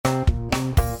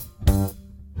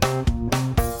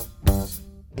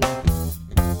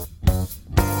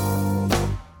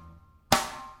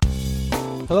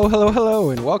Hello, hello, hello,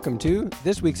 and welcome to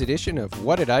this week's edition of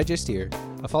What Did I Just Hear?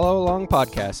 A follow-along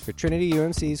podcast for Trinity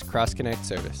UMC's Cross Connect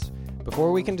service.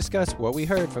 Before we can discuss what we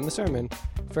heard from the sermon,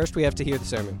 first we have to hear the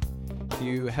sermon. If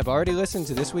you have already listened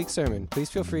to this week's sermon, please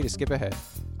feel free to skip ahead.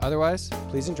 Otherwise,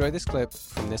 please enjoy this clip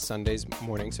from this Sunday's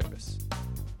morning service.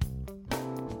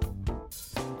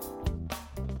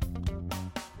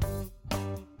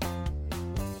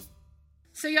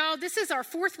 So y'all, this is our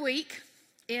fourth week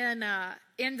in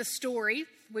the story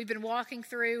we've been walking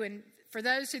through, and for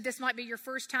those who this might be your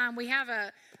first time, we have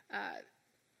a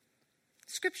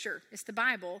scripture, it's the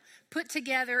Bible, put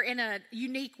together in a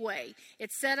unique way.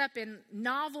 It's set up in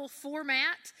novel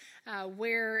format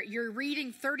where you're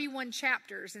reading 31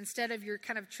 chapters instead of your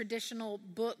kind of traditional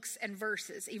books and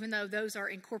verses, even though those are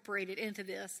incorporated into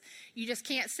this. You just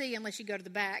can't see unless you go to the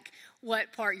back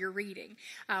what part you're reading.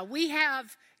 We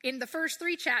have, in the first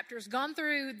 3 chapters, gone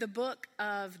through the book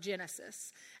of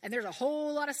Genesis. And there's a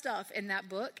whole lot of stuff in that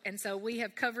book. And so we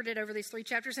have covered it over these 3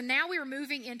 chapters. And now we are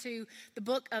moving into the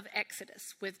book of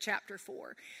Exodus with chapter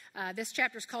 4. This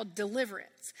chapter is called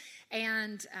Deliverance.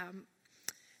 And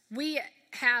we've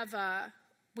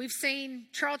seen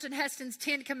Charlton Heston's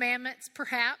 10 Commandments,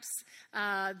 perhaps,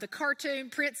 the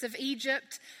cartoon Prince of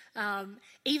Egypt.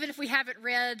 Even if we haven't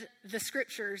read the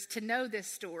scriptures to know this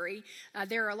story,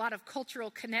 there are a lot of cultural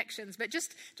connections. But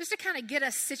just to kind of get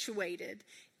us situated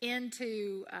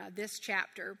into this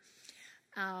chapter,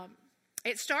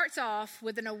 it starts off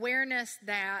with an awareness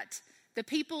that the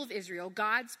people of Israel,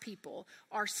 God's people,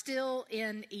 are still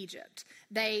in Egypt.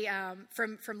 They,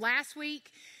 from last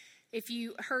week, if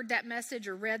you heard that message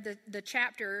or read the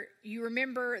chapter, you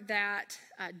remember that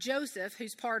Joseph,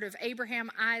 who's part of Abraham,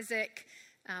 Isaac,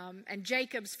 and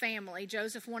Jacob's family,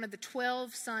 Joseph, one of the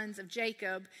 12 sons of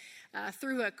Jacob,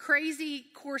 through a crazy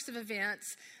course of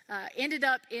events, ended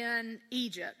up in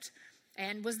Egypt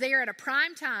and was there at a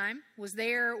prime time, was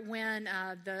there when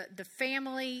the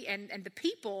family and the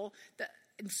people, the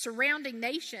surrounding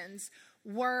nations,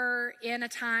 were in a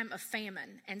time of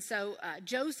famine. And so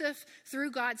Joseph,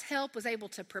 through God's help, was able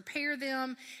to prepare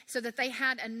them so that they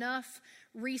had enough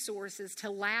resources to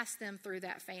last them through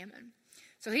that famine.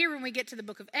 So here when we get to the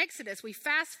book of Exodus, we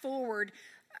fast forward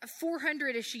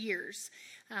 400-ish years.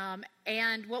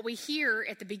 And what we hear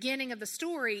at the beginning of the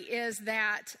story is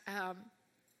that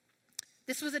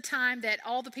this was a time that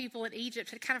all the people in Egypt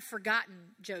had kind of forgotten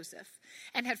Joseph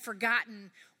and had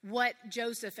forgotten what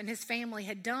Joseph and his family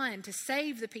had done to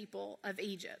save the people of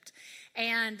Egypt.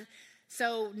 And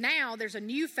so now there's a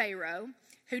new Pharaoh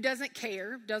who doesn't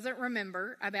care, doesn't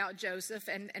remember about Joseph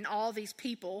and all these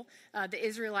people, the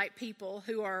Israelite people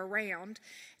who are around.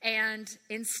 And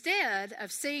instead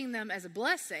of seeing them as a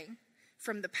blessing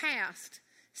from the past,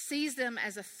 sees them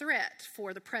as a threat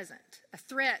for the present, a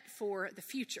threat for the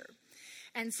future.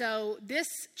 And so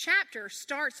this chapter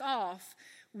starts off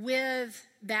with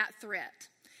that threat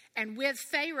and with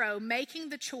Pharaoh making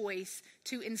the choice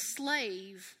to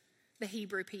enslave the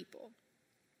Hebrew people.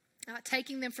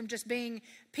 Taking them from just being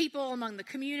people among the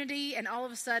community and all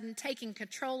of a sudden taking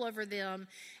control over them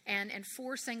and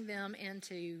forcing them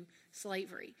into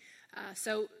slavery.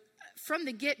 So from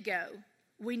the get-go,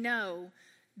 we know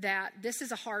that this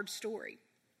is a hard story.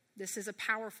 This is a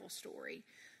powerful story.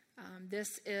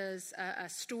 This is a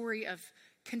story of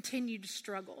continued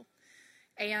struggle.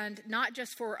 And not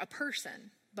just for a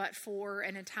person, but for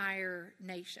an entire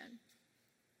nation.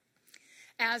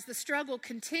 As the struggle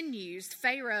continues,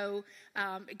 Pharaoh,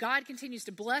 God continues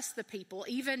to bless the people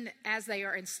even as they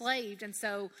are enslaved. And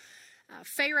so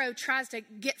Pharaoh tries to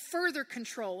get further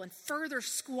control and further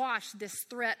squash this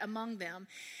threat among them.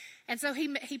 And so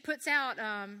he puts out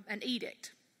an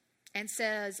edict and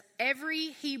says,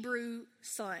 every Hebrew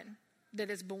son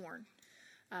that is born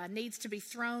needs to be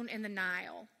thrown in the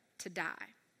Nile to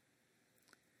die.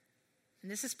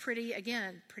 And this is pretty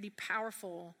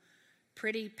powerful,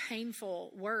 pretty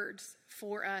painful words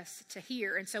for us to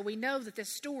hear. And so we know that this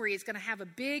story is going to have a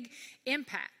big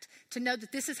impact, to know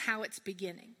that this is how it's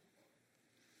beginning.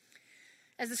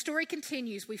 As the story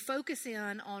continues, we focus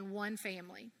in on one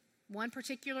family, one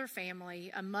particular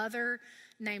family, a mother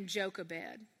named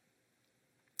Jochebed,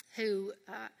 who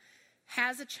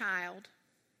has a child,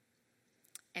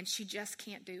 and she just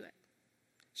can't do it.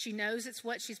 She knows it's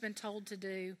what she's been told to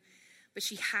do, but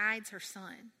she hides her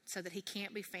son so that he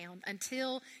can't be found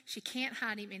until she can't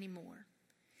hide him anymore.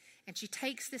 And she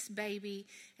takes this baby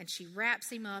and she wraps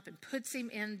him up and puts him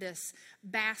in this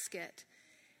basket,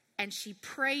 and she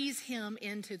prays him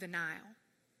into the Nile,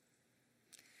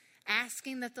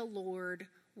 asking that the Lord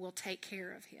will take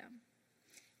care of him.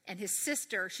 And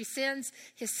she sends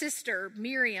his sister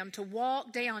Miriam to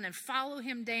walk down and follow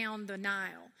him down the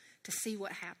Nile to see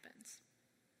what happens.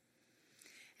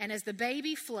 And as the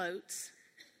baby floats,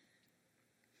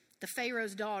 the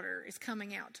Pharaoh's daughter is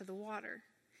coming out to the water.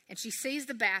 And she sees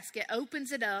the basket,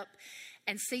 opens it up,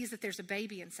 and sees that there's a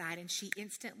baby inside. And she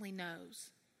instantly knows.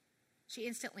 She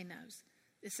instantly knows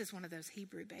this is one of those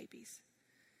Hebrew babies.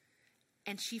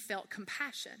 And she felt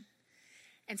compassion.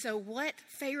 And so what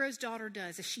Pharaoh's daughter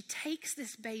does is she takes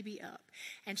this baby up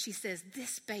and she says,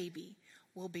 this baby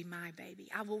will be my baby.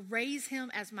 I will raise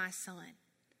him as my son.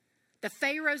 The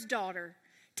Pharaoh's daughter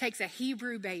takes a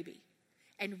Hebrew baby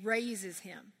and raises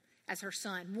him as her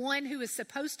son. One who is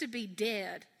supposed to be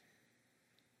dead,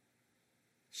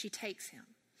 she takes him.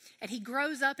 And he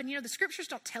grows up, and the scriptures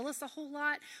don't tell us a whole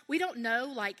lot. We don't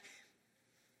know,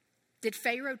 did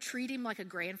Pharaoh treat him like a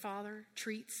grandfather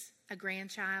treats a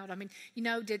grandchild? I mean,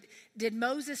 did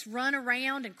Moses run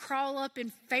around and crawl up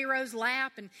in Pharaoh's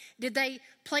lap? And did they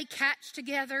play catch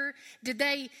together? Did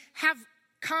they have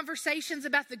conversations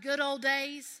about the good old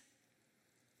days?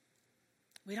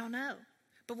 We don't know.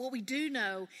 But what we do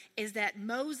know is that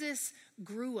Moses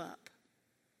grew up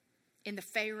in the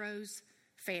Pharaoh's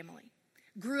family,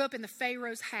 grew up in the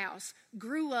Pharaoh's house,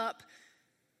 grew up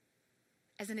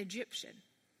as an Egyptian.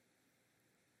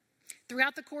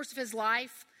 Throughout the course of his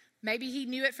life, maybe he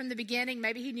knew it from the beginning,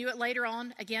 maybe he knew it later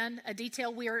on. Again, a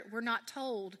detail we're not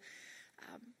told.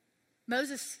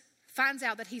 Moses finds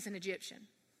out that he's an Egyptian.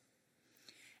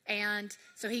 And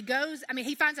so he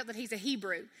finds out that he's a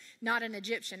Hebrew, not an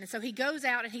Egyptian. And so he goes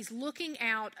out and he's looking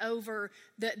out over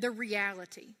the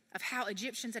reality of how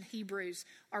Egyptians and Hebrews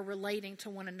are relating to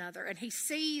one another. And he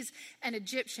sees an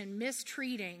Egyptian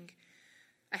mistreating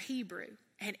a Hebrew,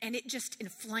 and it just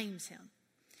inflames him.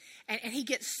 And he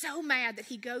gets so mad that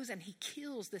he goes and he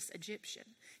kills this Egyptian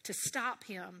to stop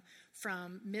him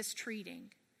from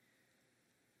mistreating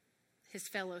his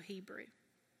fellow Hebrew.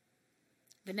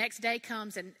 The next day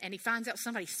comes and he finds out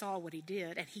somebody saw what he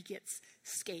did, and he gets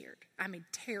scared. I mean,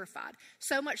 terrified.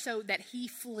 So much so that he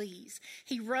flees.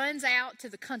 He runs out to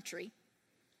the country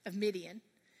of Midian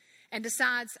and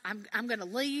decides, I'm going to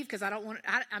leave because I don't want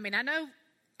to.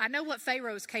 I know what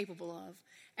Pharaoh is capable of,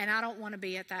 and I don't want to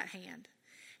be at that hand.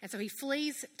 And so he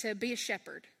flees to be a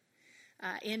shepherd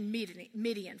in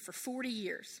Midian for 40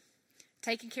 years,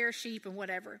 taking care of sheep and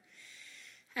whatever.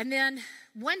 And then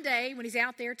one day when he's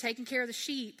out there taking care of the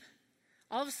sheep,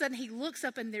 all of a sudden he looks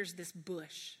up and there's this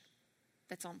bush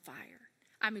that's on fire.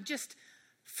 I mean, just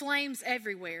flames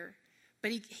everywhere.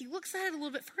 But he looks at it a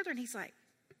little bit further and he's like,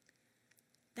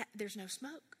 there's no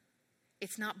smoke.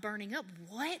 It's not burning up.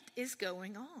 What is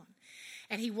going on?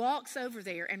 And he walks over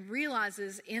there and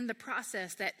realizes in the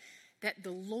process that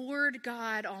the Lord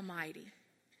God Almighty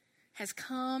has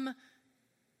come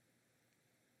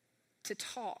to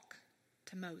talk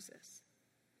to Moses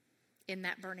in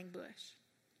that burning bush.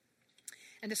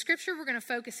 And the scripture we're going to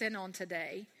focus in on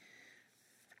today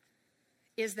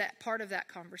is that part of that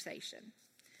conversation.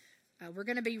 We're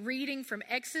going to be reading from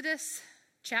Exodus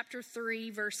chapter 3,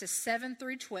 verses 7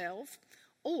 through 12.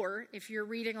 Or, if you're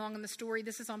reading along in the story,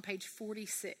 this is on page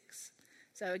 46.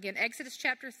 So again, Exodus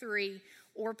chapter 3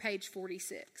 or page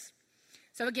 46.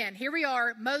 So again, here we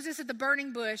are, Moses at the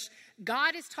burning bush.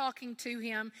 God is talking to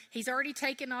him. He's already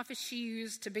taken off his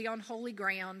shoes to be on holy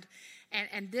ground.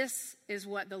 And this is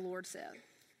what the Lord said.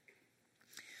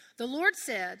 The Lord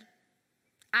said,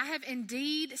 I have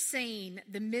indeed seen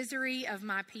the misery of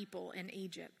my people in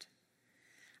Egypt.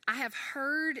 I have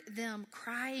heard them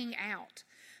crying out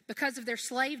because of their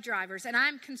slave drivers, and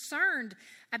I'm concerned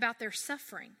about their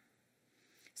suffering.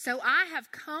 So I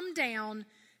have come down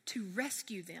to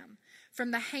rescue them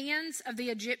from the hands of the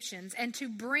Egyptians and to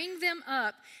bring them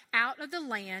up out of the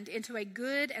land into a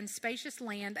good and spacious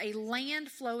land, a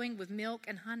land flowing with milk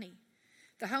and honey,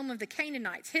 the home of the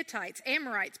Canaanites, Hittites,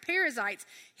 Amorites, Perizzites,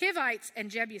 Hivites,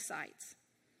 and Jebusites.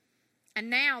 And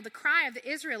now the cry of the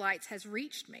Israelites has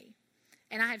reached me,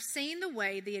 and I have seen the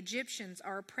way the Egyptians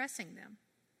are oppressing them.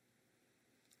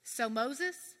 So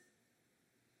Moses,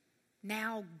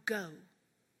 now go.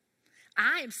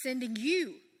 I am sending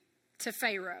you to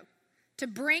Pharaoh to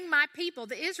bring my people,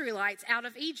 the Israelites, out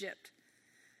of Egypt.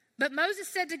 But Moses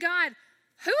said to God,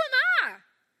 who am I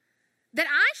that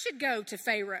I should go to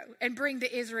Pharaoh and bring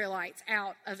the Israelites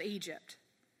out of Egypt?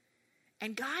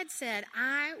 And God said,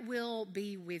 I will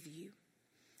be with you.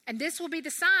 And this will be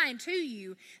the sign to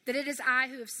you that it is I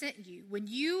who have sent you. When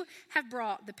you have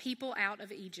brought the people out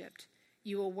of Egypt,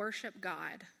 you will worship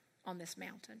God on this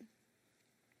mountain.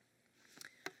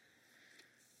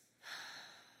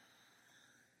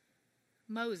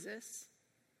 Moses,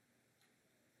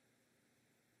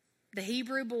 the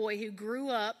Hebrew boy who grew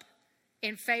up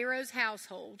in Pharaoh's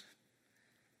household,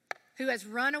 who has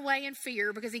run away in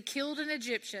fear because he killed an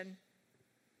Egyptian,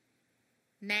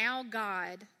 now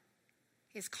God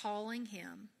is calling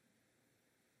him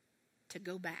to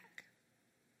go back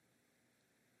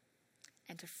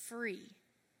and to free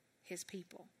his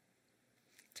people,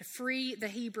 to free the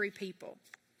Hebrew people.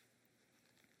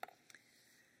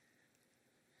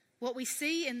 What we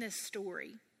see in this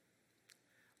story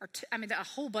are, a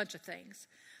whole bunch of things,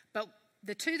 but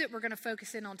the two that we're going to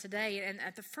focus in on today, and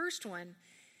the first one,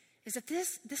 is that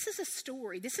this is a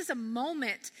story. This is a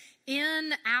moment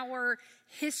in our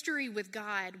history with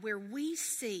God where we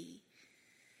see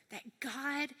that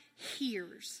God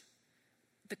hears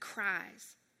the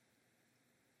cries.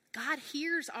 God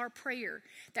hears our prayer,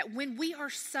 that when we are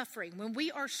suffering, when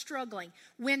we are struggling,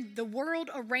 when the world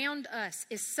around us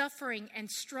is suffering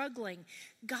and struggling,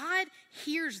 God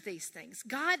hears these things.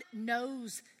 God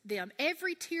knows them.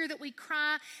 Every tear that we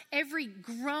cry, every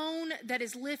groan that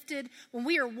is lifted, when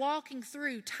we are walking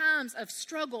through times of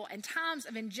struggle and times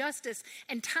of injustice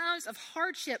and times of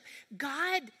hardship,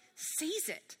 God sees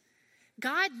it.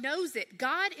 God knows it.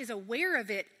 God is aware of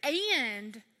it.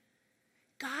 And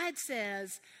God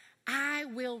says, I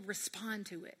will respond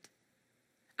to it.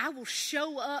 I will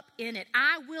show up in it.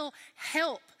 I will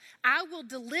help. I will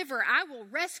deliver. I will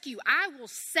rescue. I will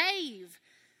save.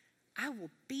 I will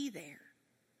be there.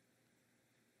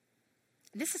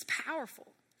 And this is powerful.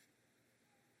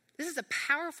 This is a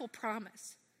powerful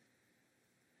promise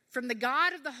from the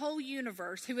God of the whole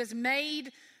universe, who has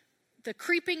made the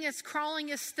creepingest,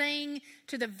 crawlingest thing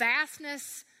to the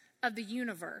vastness of the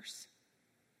universe,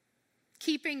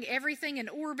 keeping everything in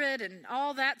orbit and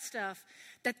all that stuff,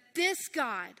 that this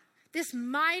God, this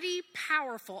mighty,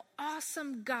 powerful,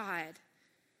 awesome God,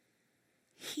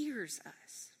 hears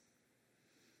us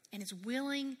and is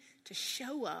willing to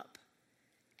show up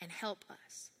and help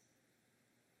us.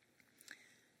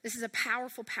 This is a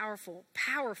powerful, powerful,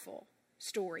 powerful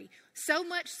story. So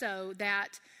much so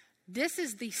that this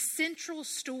is the central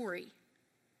story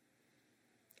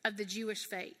of the Jewish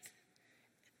faith.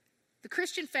 The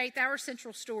Christian faith, our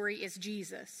central story is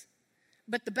Jesus.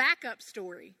 But the backup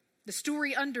story, the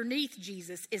story underneath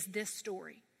Jesus, is this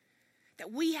story.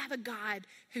 That we have a God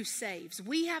who saves.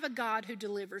 We have a God who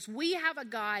delivers. We have a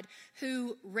God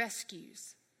who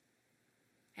rescues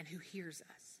and who hears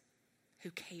us, who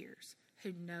cares,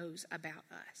 who knows about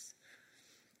us.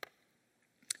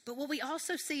 But what we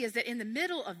also see is that in the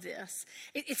middle of this,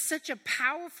 it's such a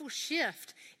powerful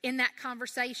shift in that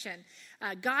conversation.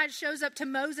 God shows up to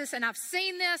Moses, and I've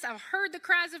seen this. I've heard the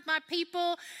cries of my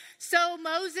people. So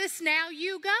Moses, now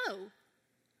you go.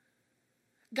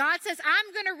 God says,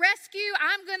 I'm going to rescue.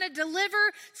 I'm going to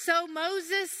deliver. So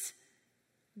Moses,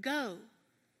 go.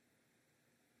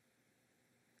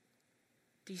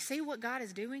 Do you see what God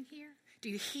is doing here? Do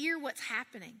you hear what's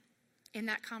happening in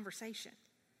that conversation?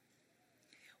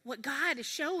 What God is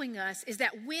showing us is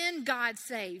that when God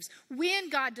saves, when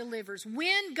God delivers,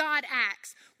 when God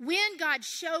acts, when God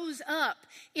shows up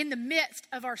in the midst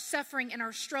of our suffering and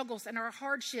our struggles and our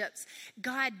hardships,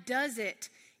 God does it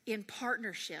in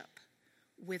partnership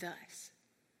with us.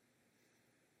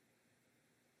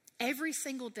 Every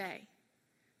single day,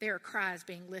 there are cries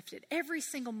being lifted. Every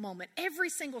single moment,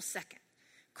 every single second,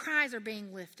 cries are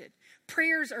being lifted.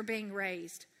 Prayers are being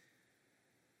raised.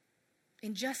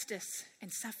 Injustice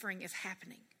and suffering is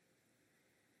happening.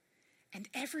 And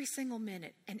every single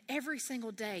minute and every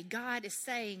single day, God is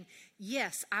saying,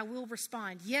 yes, I will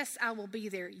respond. Yes, I will be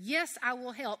there. Yes, I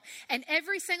will help. And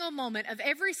every single moment of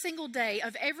every single day,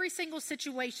 of every single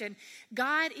situation,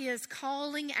 God is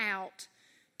calling out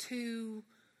to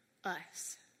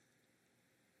us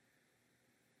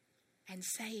and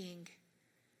saying,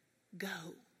 go.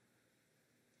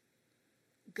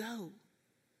 Go.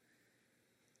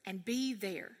 And be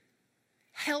there.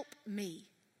 Help me.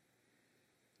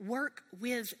 Work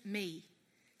with me.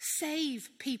 Save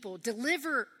people.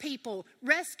 Deliver people.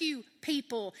 Rescue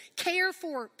people. Care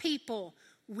for people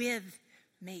with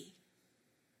me.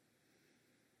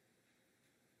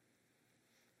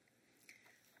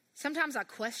 Sometimes I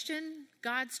question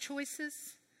God's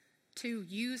choices to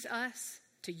use us,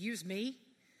 to use me,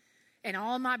 and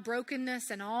all my brokenness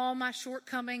and all my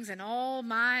shortcomings and all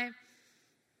my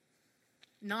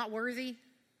not worthy.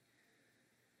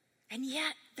 And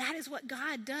yet, that is what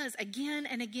God does again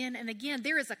and again and again.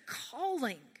 There is a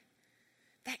calling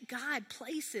that God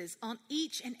places on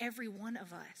each and every one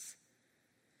of us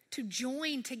to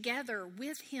join together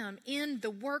with him in the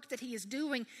work that he is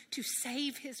doing to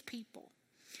save his people,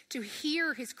 to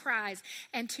hear his cries,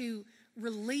 and to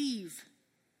relieve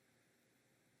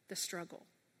the struggle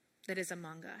that is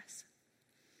among us.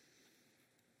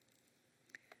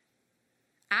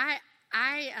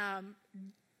 I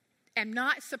am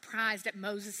not surprised at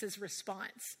Moses'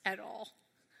 response at all.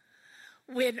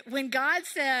 When God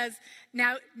says,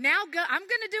 now go, I'm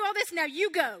going to do all this, now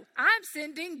you go. I'm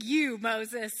sending you,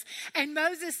 Moses. And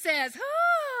Moses says, who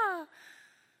am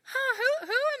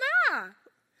I?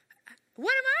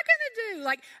 What am I going to do?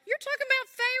 Like, you're talking about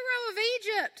Pharaoh of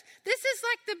Egypt. This is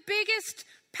like the biggest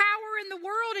power in the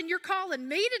world, and you're calling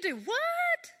me to do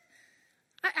what?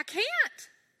 I can't.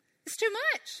 It's too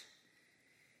much.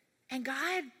 And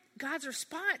God's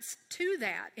response to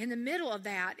that, in the middle of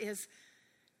that, is,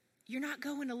 you're not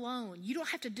going alone. You don't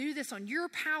have to do this on your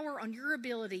power, on your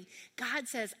ability. God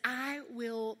says, I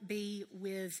will be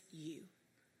with you.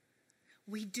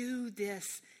 We do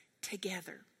this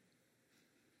together.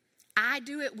 I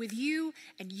do it with you,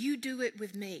 and you do it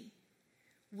with me.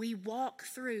 We walk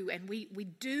through, and we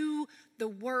do the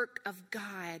work of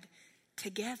God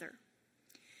together.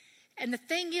 And the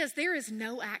thing is, there is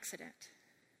no accident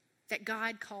that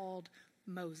God called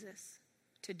Moses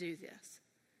to do this.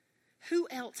 Who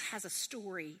else has a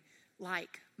story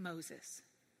like Moses?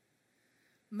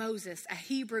 Moses, a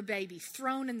Hebrew baby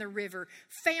thrown in the river,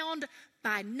 found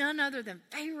by none other than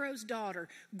Pharaoh's daughter,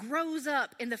 grows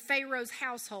up in the Pharaoh's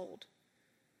household.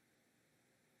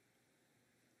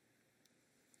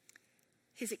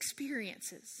 His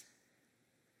experiences,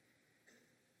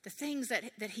 the things that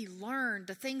he learned,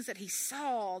 the things that he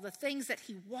saw, the things that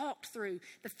he walked through,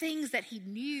 the things that he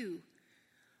knew,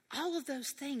 all of those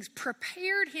things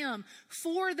prepared him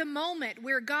for the moment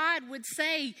where God would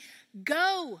say,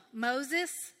 go,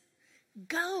 Moses,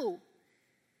 go.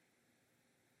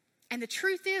 And the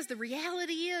truth is, the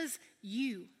reality is,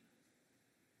 you.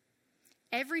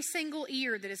 Every single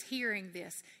ear that is hearing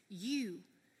this,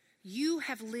 you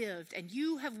have lived and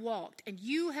you have walked and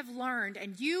you have learned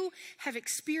and you have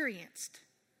experienced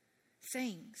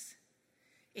things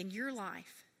in your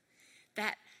life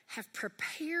that have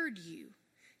prepared you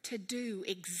to do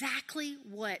exactly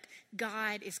what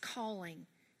God is calling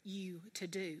you to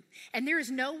do. And there is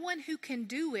no one who can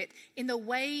do it in the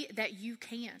way that you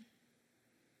can,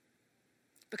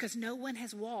 because no one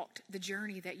has walked the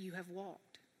journey that you have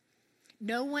walked.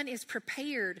 No one is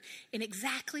prepared in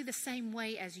exactly the same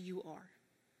way as you are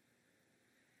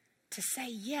to say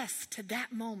yes to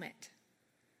that moment,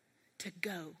 to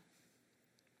go.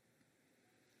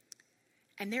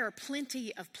 And there are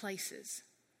plenty of places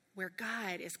where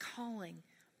God is calling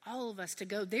all of us to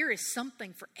go. There is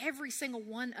something for every single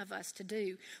one of us to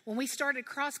do. When we started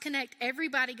Cross Connect,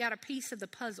 everybody got a piece of the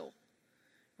puzzle,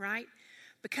 right?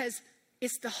 Because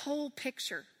it's the whole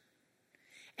picture.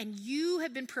 And you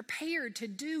have been prepared to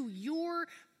do your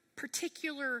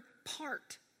particular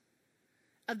part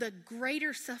of the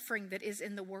greater suffering that is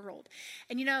in the world.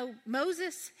 And you know,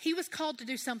 Moses, he was called to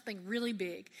do something really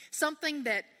big, something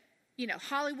that, you know,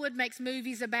 Hollywood makes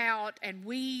movies about and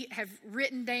we have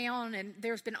written down, and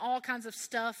there's been all kinds of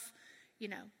stuff, you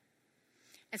know.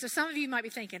 And so some of you might be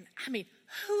thinking, I mean,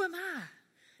 who am I?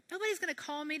 Nobody's going to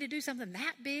call me to do something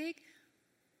that big.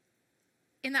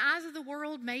 In the eyes of the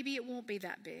world, maybe it won't be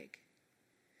that big.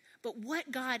 But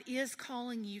what God is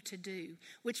calling you to do,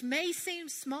 which may seem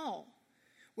small,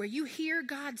 where you hear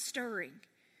God stirring,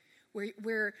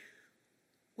 where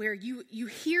you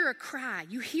hear a cry,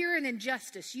 you hear an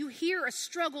injustice, you hear a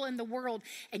struggle in the world,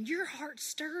 and your heart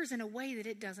stirs in a way that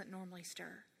it doesn't normally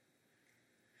stir.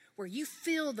 Where you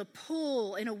feel the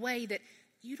pull in a way that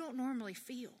you don't normally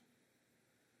feel.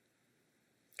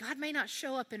 God may not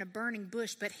show up in a burning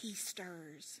bush, but he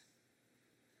stirs.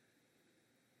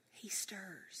 He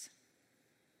stirs.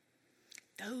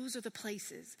 Those are the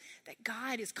places that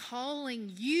God is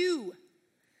calling you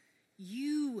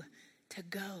to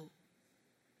go,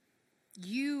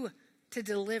 you to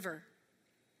deliver,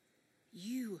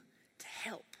 you to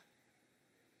help,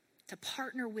 to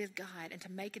partner with God and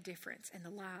to make a difference in the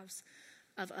lives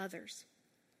of others.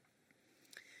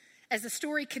 As the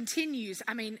story continues,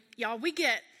 I mean, y'all,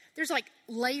 there's like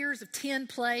layers of 10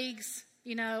 plagues,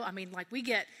 you know. I mean, like we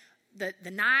get the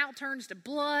Nile turns to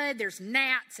blood, there's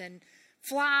gnats and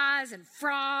flies and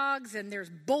frogs, and there's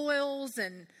boils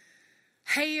and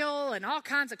hail and all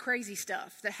kinds of crazy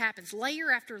stuff that happens layer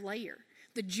after layer.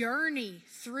 The journey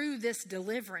through this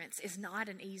deliverance is not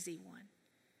an easy one.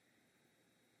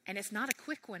 And it's not a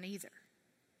quick one either.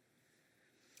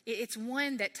 It's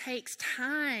one that takes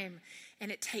time,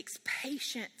 and it takes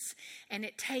patience, and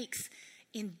it takes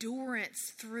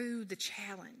endurance through the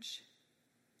challenge.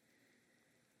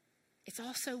 It's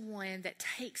also one that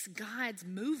takes God's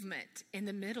movement in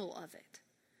the middle of it.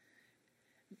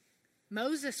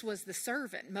 Moses was the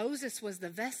servant. Moses was the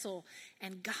vessel,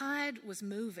 and God was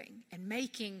moving and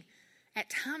making,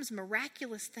 at times,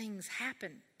 miraculous things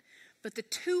happen. but the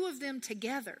two of them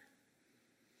together,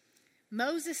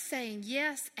 Moses saying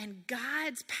yes and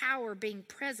God's power being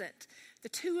present, the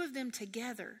two of them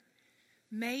together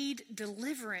made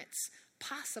deliverance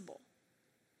possible.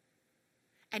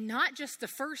 And not just the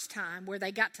first time where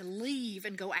they got to leave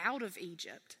and go out of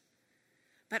Egypt,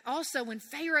 but also when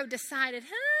Pharaoh decided,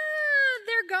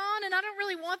 they're gone and I don't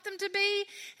really want them to be.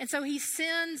 And so he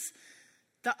sends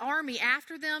the army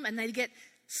after them and they get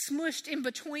smushed in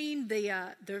between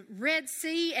the Red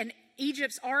Sea and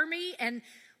Egypt's army and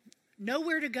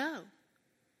nowhere to go.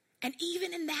 And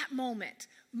even in that moment,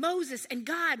 Moses and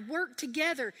God work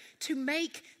together to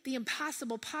make the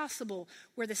impossible possible,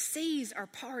 where the seas are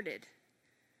parted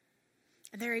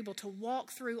and they're able to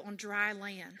walk through on dry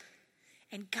land.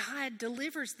 And God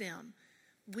delivers them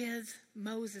with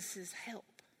Moses' help.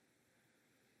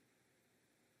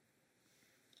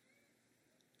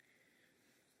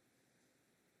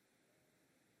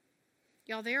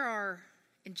 Y'all, there are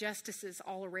injustices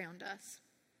all around us.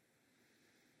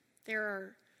 There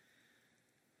are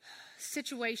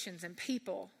situations and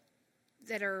people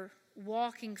that are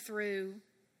walking through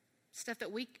stuff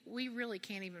that we really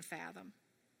can't even fathom.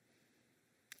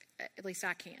 At least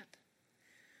I can't.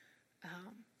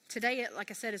 Today,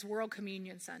 like I said, is World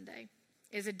Communion Sunday.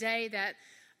 Is a day that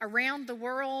around the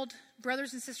world,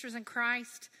 brothers and sisters in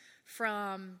Christ,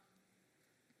 from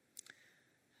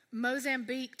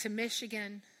Mozambique to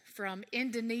Michigan, from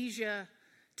Indonesia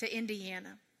to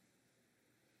Indiana,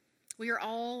 we are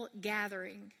all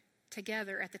gathering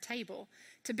together at the table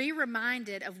to be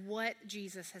reminded of what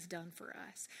Jesus has done for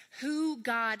us, who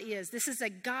God is. This is a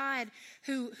God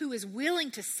who is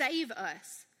willing to save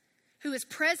us, who is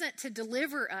present to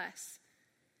deliver us,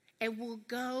 and will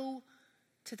go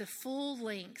to the full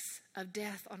lengths of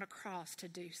death on a cross to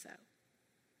do so.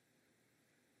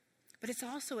 But it's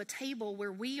also a table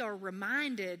where we are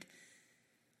reminded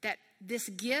that this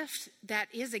gift that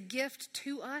is a gift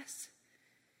to us,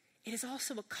 it is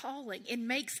also a calling. It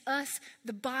makes us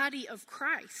the body of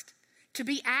Christ to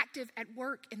be active at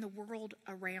work in the world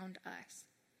around us.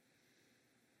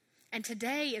 And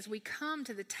today, as we come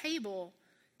to the table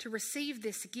to receive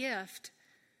this gift,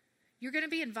 you're going to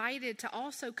be invited to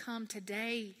also come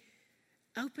today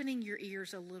opening your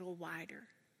ears a little wider.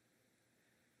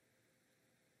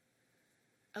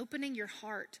 Opening your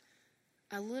heart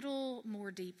a little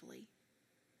more deeply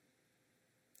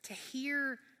to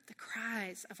hear the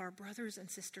cries of our brothers and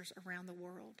sisters around the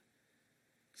world.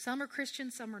 Some are Christian,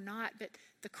 some are not, but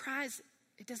the cries,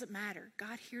 it doesn't matter.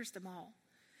 God hears them all.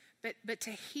 But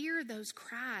to hear those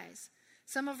cries,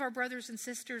 some of our brothers and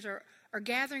sisters are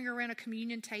gathering around a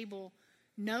communion table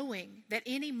knowing that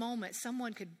any moment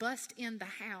someone could bust in the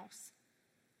house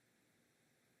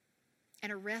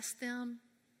and arrest them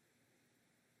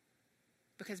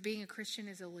because being a Christian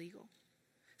is illegal.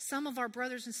 Some of our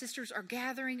brothers and sisters are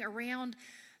gathering around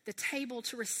the table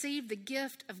to receive the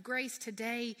gift of grace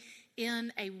today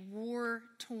in a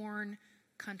war-torn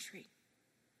country.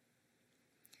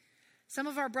 Some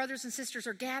of our brothers and sisters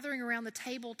are gathering around the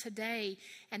table today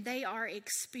and they are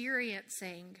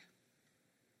experiencing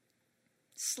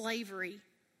slavery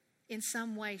in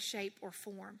some way, shape, or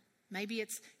form. Maybe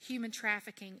it's human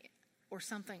trafficking or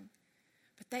something.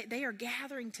 But they are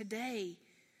gathering today,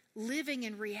 living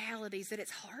in realities that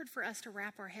it's hard for us to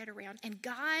wrap our head around. And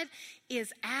God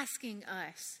is asking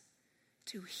us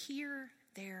to hear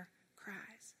their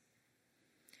cries.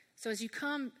 So as you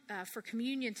come for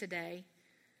communion today,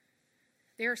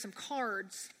 there are some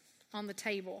cards on the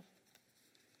table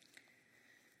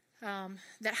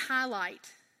that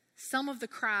highlight some of the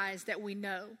cries that we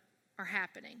know are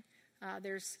happening.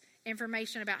 There's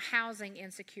information about housing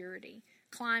insecurity,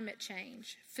 climate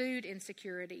change, food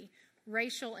insecurity,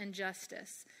 racial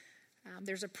injustice.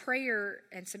 There's a prayer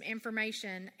and some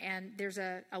information, and there's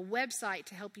a website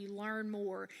to help you learn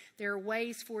more. There are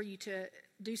ways for you to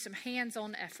do some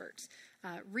hands-on efforts,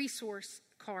 resource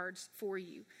cards for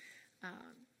you.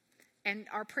 And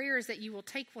our prayer is that you will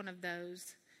take one of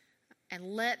those and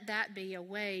let that be a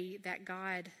way that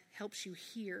God helps you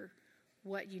hear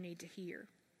what you need to hear.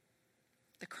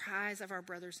 The cries of our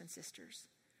brothers and sisters,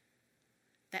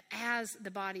 that as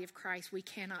the body of Christ, we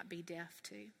cannot be deaf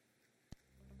to.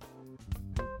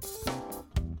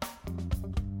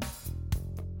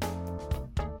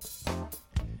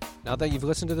 Now that you've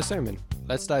listened to the sermon,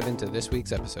 let's dive into this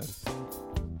week's episode.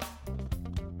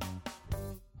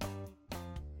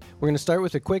 We're going to start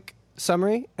with a quick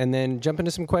summary and then jump into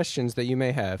some questions that you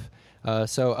may have.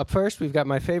 So up first, we've got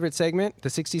my favorite segment, the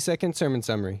 60-second sermon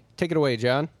summary. Take it away,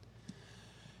 John.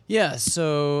 Yeah,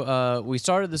 so we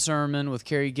started the sermon with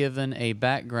Carrie giving a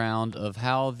background of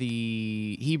how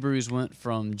the Hebrews went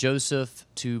from Joseph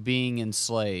to being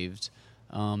enslaved.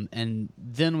 And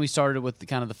then we started with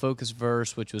the focus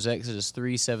verse, which was Exodus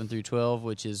 3:7-12,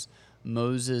 which is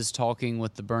Moses talking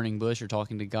with the burning bush, or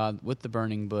talking to God with the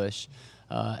burning bush.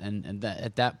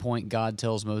 At that point, God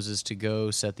tells Moses to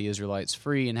go set the Israelites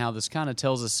free, and how this kind of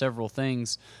tells us several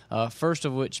things. First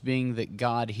of which being that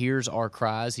God hears our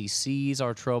cries, He sees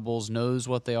our troubles, knows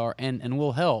what they are, and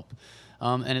will help.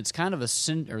 And it's kind of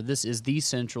this is the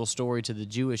central story to the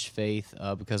Jewish faith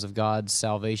because of God's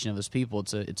salvation of His people.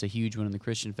 It's a huge one in the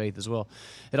Christian faith as well.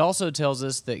 It also tells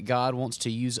us that God wants to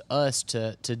use us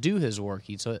to do His work.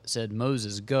 He said,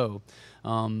 Moses, go.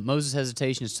 Moses'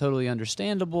 hesitation is totally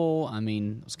understandable. I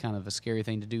mean, it was kind of a scary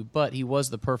thing to do, but he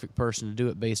was the perfect person to do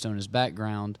it based on his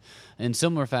background. In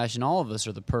similar fashion, all of us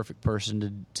are the perfect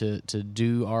person to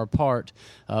do our part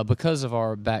because of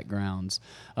our backgrounds.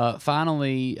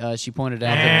 Finally, she pointed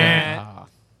out that...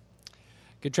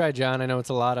 Good try, John. I know it's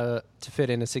a lot to fit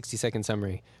in a 60-second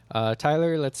summary.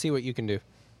 Tyler, let's see what you can do.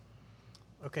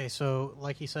 Okay, so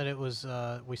like he said, it was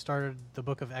we started the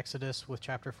book of Exodus with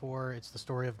chapter 4. It's the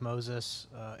story of Moses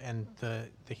and the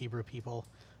Hebrew people.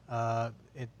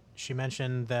 She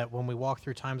mentioned that when we walk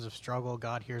through times of struggle,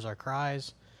 God hears our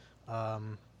cries.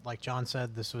 Like John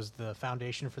said, this was the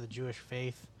foundation for the Jewish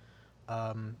faith.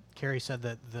 Carrie said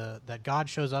that God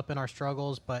shows up in our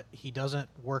struggles, but He doesn't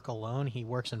work alone. He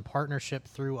works in partnership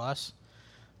through us.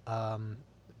 And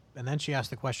then she asked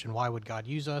the question, why would God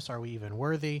use us? Are we even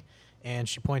worthy? And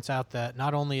she points out that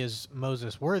not only is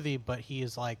Moses worthy, but he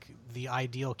is like the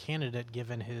ideal candidate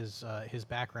given his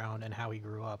background and how he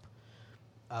grew up.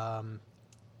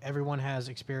 Everyone has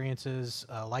experiences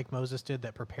like Moses did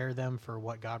that prepare them for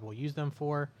what God will use them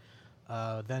for.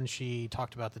 Then she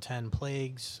talked about the 10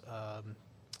 plagues,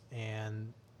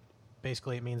 and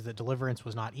basically it means that deliverance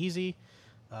was not easy.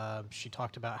 She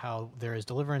talked about how there is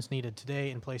deliverance needed today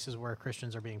in places where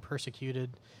Christians are being persecuted.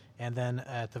 And then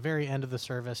at the very end of the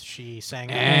service, she sang...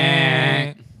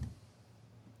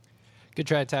 Good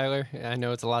try, Tyler. I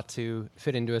know it's a lot to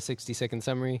fit into a 60-second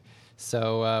summary,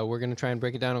 so we're going to try and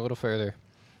break it down a little further.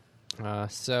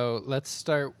 So let's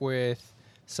start with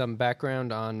some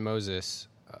background on Moses.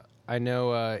 I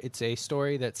know it's a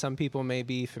story that some people may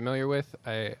be familiar with.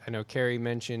 I know Carrie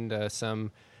mentioned some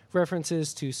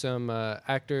references to some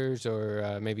actors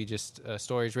or maybe just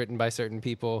stories written by certain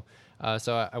people.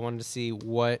 So I wanted to see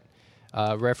what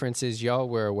references y'all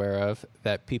were aware of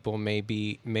that people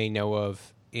may know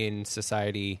of in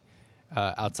society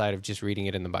outside of just reading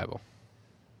it in the Bible.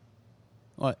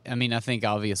 Well, I mean, I think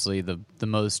obviously the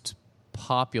most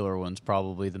popular one's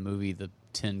probably the movie The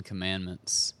Ten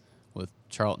Commandments with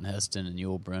Charlton Heston and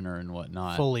Yul Brynner and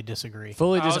whatnot. Fully disagree. I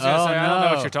don't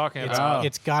know what you're talking about.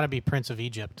 It's got to be Prince of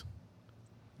Egypt,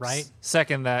 right?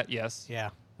 Second that, yes. Yeah.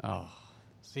 Oh,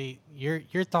 See,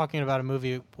 you're talking about a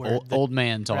movie where old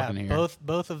man talking here.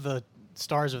 Both of the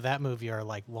stars of that movie are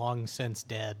like long since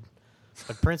dead,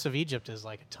 but Prince of Egypt is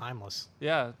like a timeless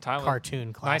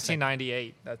cartoon classic.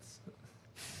 1998. That's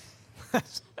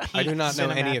I do not know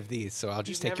any of these, so I'll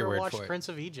just take your word for it. You've never watched Prince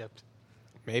of Egypt?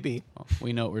 Maybe. Well,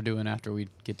 we know what we're doing after we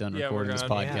get done recording this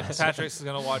podcast. Yeah. Patrick's is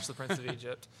going to watch The Prince of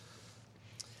Egypt.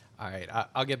 All right,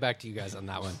 I'll get back to you guys on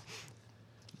that one.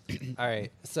 All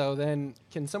right, so then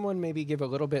can someone maybe give a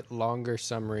little bit longer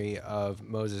summary of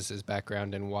Moses'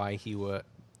 background and why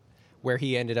where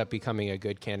he ended up becoming a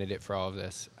good candidate for all of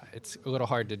this? It's a little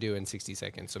hard to do in 60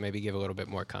 seconds, so maybe give a little bit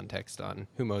more context on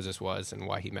who Moses was and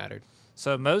why he mattered.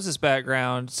 So Moses'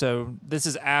 background, so this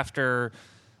is after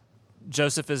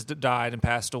Joseph has died and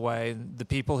passed away. The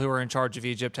people who are in charge of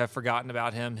Egypt have forgotten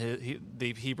about him.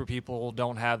 The Hebrew people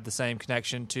don't have the same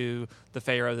connection to the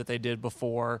Pharaoh that they did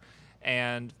before.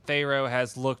 And Pharaoh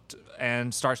has looked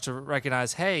and starts to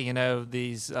recognize, hey,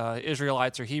 these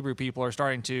Israelites or Hebrew people are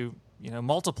starting to,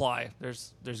 multiply.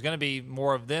 There's going to be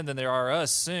more of them than there are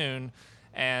us soon.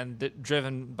 And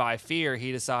driven by fear,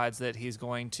 he decides that he's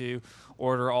going to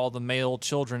order all the male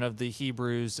children of the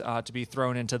Hebrews to be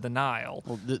thrown into the Nile.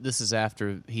 Well, this is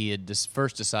after he had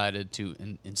first decided to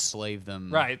enslave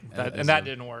them. Right, that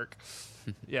didn't work.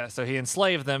 Yeah, so he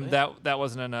enslaved them. That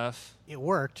wasn't enough. It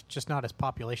worked, just not as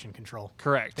population control.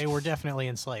 Correct. They were definitely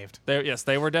enslaved.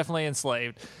 They were definitely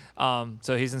enslaved.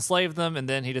 So he's enslaved them, and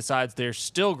then he decides they're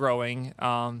still growing.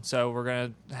 So we're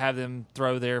going to have them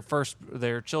throw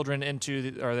their children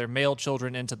or their male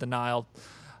children into the Nile.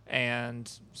 And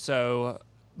so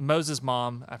Moses'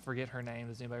 mom, I forget her name.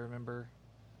 Does anybody remember?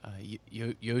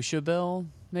 Yoshabel,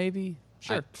 maybe?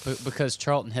 Sure. Because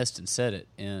Charlton Heston said it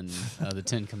in the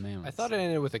Ten Commandments. I thought it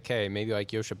ended with a K, maybe like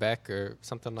Yoshebek or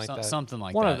something like that. Something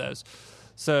like One that. of those.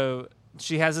 So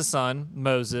she has a son,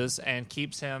 Moses, and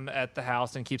keeps him at the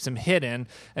house and keeps him hidden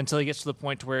until he gets to the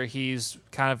point where he's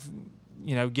kind of,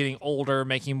 getting older,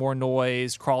 making more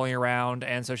noise, crawling around.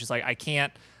 And so she's like, I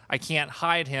can't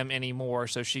hide him anymore.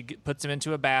 So she puts him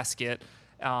into a basket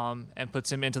and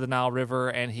puts him into the Nile River,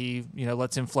 and he,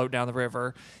 lets him float down the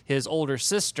river. His older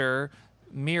sister,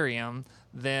 Miriam,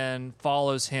 then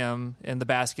follows him in the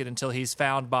basket until he's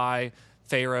found by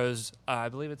Pharaoh's, I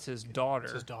believe it's his daughter.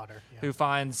 It's his daughter, yeah. who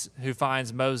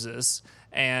finds Moses,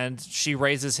 and she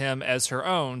raises him as her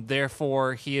own.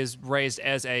 Therefore, he is raised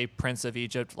as a prince of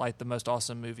Egypt, like the most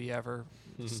awesome movie ever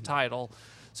title.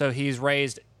 So he's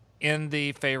raised in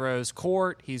the Pharaoh's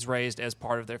court. He's raised as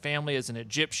part of their family, as an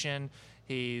Egyptian.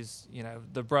 He's,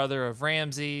 the brother of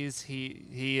Ramses.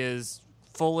 He is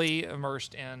fully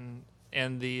immersed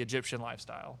in the Egyptian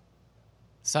lifestyle.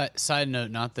 Side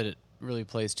note, not that it really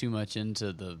plays too much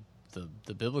into the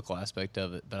biblical aspect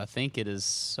of it, but I think it is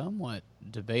somewhat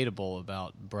debatable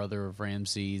about brother of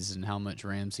Ramses and how much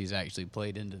Ramses actually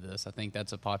played into this. I think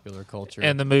that's a popular culture.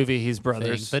 In the movie, he's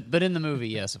brothers. thing. But in the movie,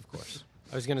 yes, of course.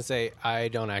 I was going to say, I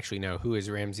don't actually know who is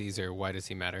Ramses or why does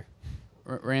he matter.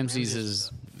 Ramses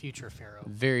is the future pharaoh.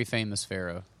 very famous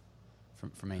pharaoh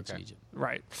from ancient Okay. Egypt.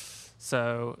 Right.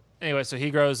 So anyway, so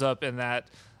he grows up in that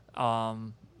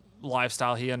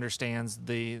lifestyle. He understands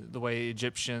the way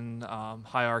Egyptian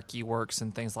hierarchy works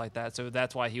and things like that. So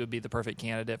that's why he would be the perfect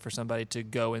candidate for somebody to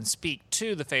go and speak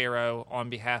to the Pharaoh on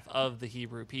behalf of the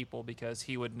Hebrew people, because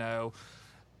he would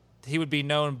be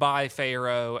known by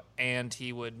Pharaoh, and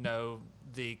he would know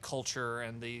the culture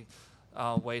and the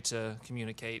way to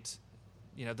communicate,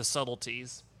 the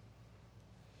subtleties.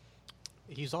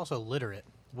 He's also literate,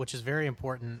 which is very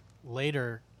important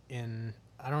later in,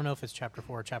 I don't know if it's chapter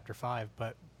 4 or chapter 5,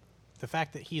 but the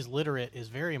fact that he's literate is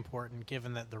very important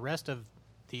given that the rest of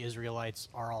the Israelites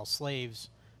are all slaves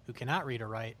who cannot read or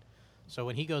write. So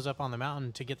when he goes up on the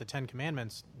mountain to get the 10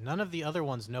 Commandments, none of the other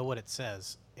ones know what it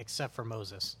says except for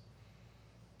Moses.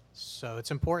 So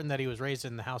it's important that he was raised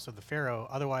in the house of the Pharaoh.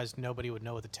 Otherwise, nobody would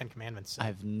know what the 10 Commandments say.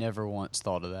 I've never once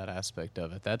thought of that aspect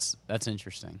of it. That's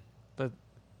interesting. But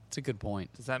It's a good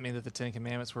point. does that mean that the Ten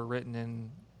Commandments were written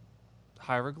in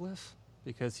hieroglyph?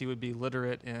 Because he would be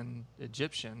literate in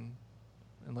Egyptian,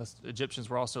 unless Egyptians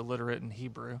were also literate in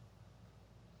Hebrew.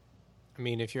 I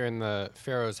mean, if you're in the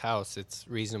Pharaoh's house, it's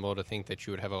reasonable to think that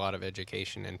you would have a lot of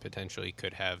education and potentially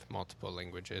could have multiple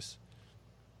languages.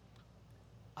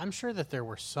 I'm sure that there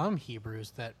were some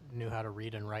Hebrews that knew how to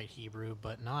read and write Hebrew,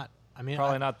 but not. I mean,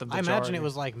 Probably not the I imagine majority. it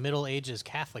was like Middle Ages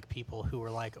Catholic people who were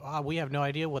like, "Oh, we have no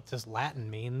idea what this Latin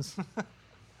means."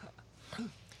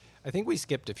 I think we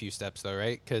skipped a few steps, though,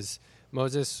 right? Because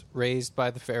Moses, raised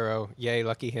by the Pharaoh, yay,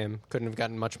 lucky him, couldn't have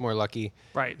gotten much more lucky.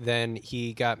 Right. Then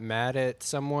he got mad at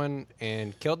someone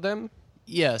and killed them.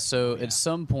 Yeah, so at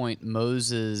some point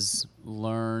Moses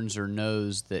learns or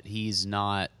knows that he's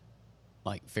not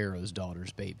like Pharaoh's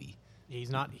daughter's baby. He's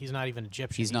not even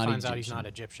Egyptian. He's he not finds out Egyptian. he's not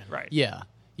Egyptian. Right. Yeah.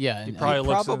 Yeah. He and- probably He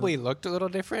looks probably looked a little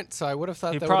different, so I would have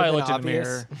thought He that probably would have looked been in the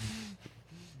obvious. mirror.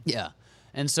 Yeah.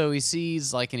 And so he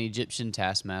sees like an Egyptian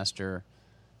taskmaster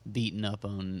beating up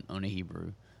on a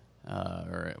Hebrew,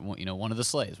 or one of the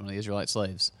slaves, one of the Israelite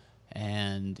slaves,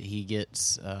 and he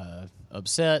gets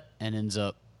upset and ends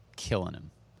up killing him,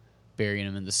 burying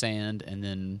him in the sand, and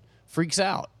then freaks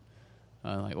out.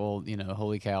 Like, well,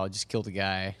 holy cow, I just killed a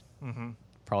guy. Mm-hmm.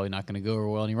 Probably not going to go over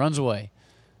well, and he runs away.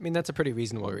 I mean, that's a pretty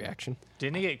reasonable reaction.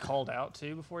 Didn't he get called out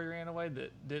too before he ran away?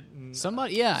 That didn't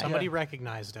Somebody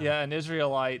recognized him. Yeah, an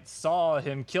Israelite saw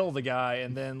him kill the guy,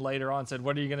 and then later on said,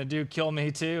 "What are you going to do? Kill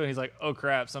me too?" And he's like, "Oh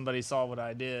crap! Somebody saw what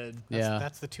I did."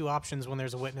 That's the two options when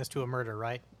there's a witness to a murder,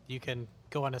 right? You can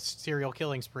go on a serial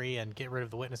killing spree and get rid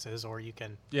of the witnesses, or you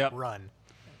can run.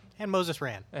 And Moses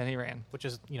ran, And he ran. which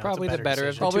is Probably it's a the better better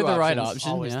of decision. Probably two the right options.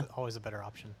 option. Always the better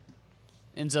option.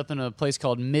 Ends up in a place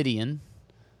called Midian.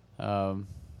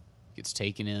 Gets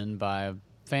taken in by a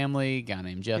family, guy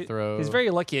named Jethro. He's very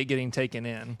lucky at getting taken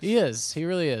in. He is. He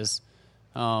really is.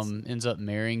 Ends up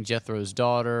marrying Jethro's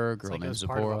daughter, a It's girl like it named was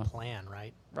part of Zipporah. a plan,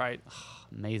 right? Right.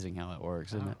 Amazing how that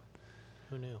works, isn't it?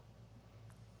 Who knew?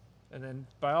 And then,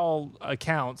 by all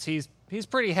accounts, he's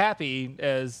pretty happy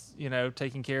as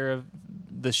taking care of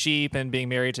the sheep and being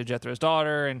married to Jethro's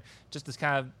daughter, and just this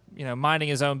kind of minding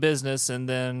his own business. And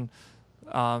then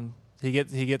he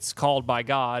gets called by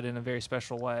God in a very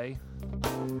special way.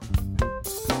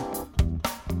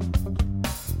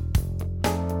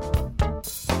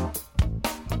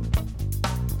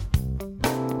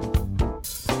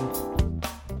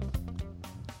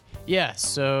 Yeah,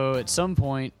 so at some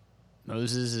point,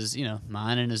 Moses is,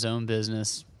 minding his own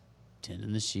business,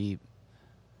 tending the sheep,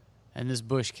 and this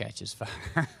bush catches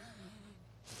fire.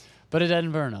 But it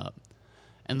doesn't burn up,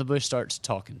 and the bush starts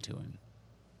talking to him.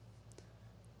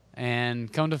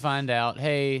 And come to find out,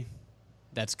 hey,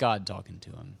 that's God talking to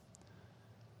him.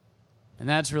 And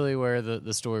that's really where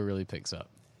the story really picks up.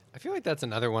 I feel like that's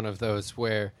another one of those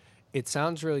where it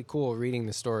sounds really cool reading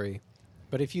the story,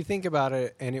 but if you think about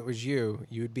it and it was you,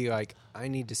 you would be like, I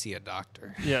need to see a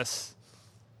doctor. Yes.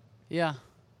 Yeah.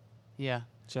 Yeah.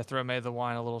 Jethro made the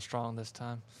wine a little strong this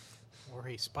time. Or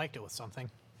he spiked it with something.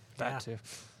 That Yeah. too.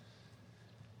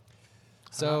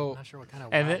 So, I'm not sure what kind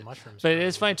of And wild it, mushrooms. but grow.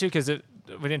 it's funny too because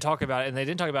we didn't talk about it, and they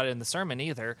didn't talk about it in the sermon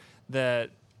either. That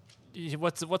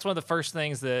what's one of the first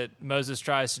things that Moses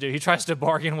tries to do? He tries to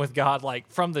bargain with God like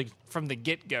from the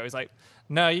get go. He's like,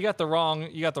 "No, you got the wrong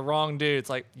dude." It's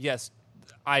like, yes,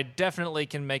 I definitely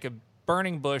can make a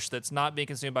burning bush that's not being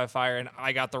consumed by fire, and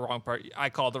I got the wrong part. I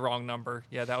called the wrong number.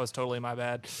 Yeah, that was totally my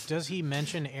bad. Does he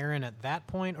mention Aaron at that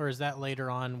point, or is that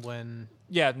later on when?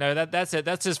 Yeah, no, that's it.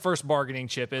 That's his first bargaining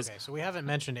chip. Is Okay, so we haven't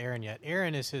mentioned Aaron yet.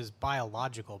 Aaron is his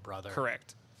biological brother,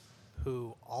 correct.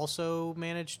 who also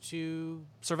managed to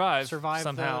Survive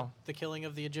somehow the killing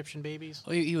of the Egyptian babies.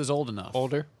 Well, he was old enough.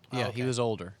 older? Yeah, okay. he was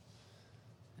older.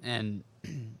 And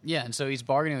yeah, and so he's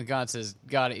bargaining with God, says,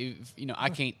 God, I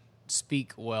can't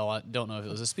speak well. I don't know if it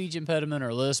was a speech impediment or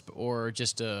a lisp or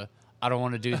just I don't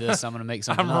want to do this. I'm going to make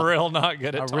something I'm up. real not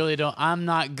good at I talking. really don't. I'm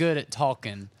not good at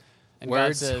talking. And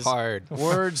Words God says, hard.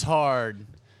 Words hard.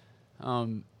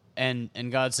 And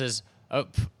God says, oh,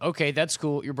 okay, that's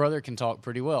cool. Your brother can talk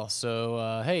pretty well.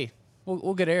 So, hey,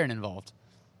 we'll get Aaron involved.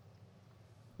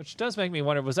 Which does make me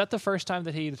wonder, was that the first time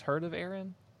that he'd heard of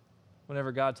Aaron?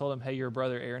 Whenever God told him, hey, your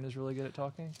brother Aaron is really good at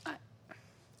talking?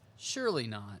 Surely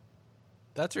not.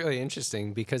 That's really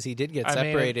interesting because he did get I mean,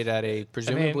 separated at a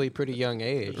presumably pretty young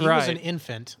age. He was Right. an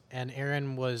infant, and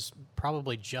Aaron was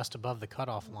probably just above the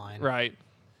cutoff line. Right.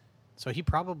 So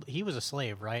he was a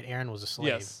slave, right? Aaron was a slave.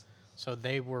 Yes. So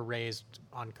they were raised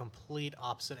on complete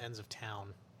opposite ends of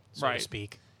town, so Right. to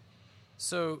speak.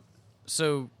 So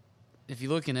if you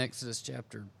look in Exodus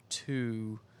chapter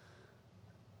 2,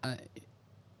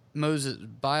 Moses'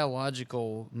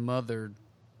 biological mother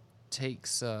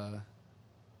takes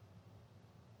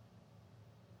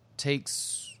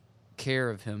care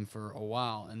of him for a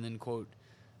while, and then, quote,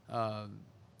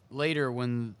 later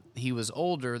when he was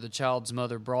older, the child's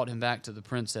mother brought him back to the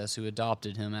princess who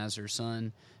adopted him as her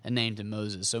son and named him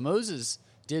Moses. So Moses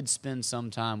did spend some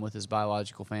time with his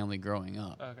biological family growing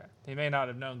up. Okay. He may not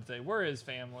have known that they were his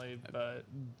family, but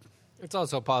It's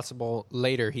also possible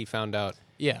later he found out,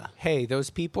 Yeah. hey, those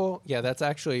people, yeah, that's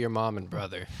actually your mom and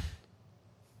brother.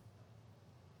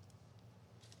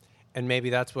 And maybe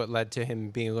that's what led to him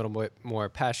being a little bit more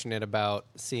passionate about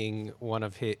seeing one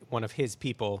of his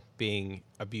people being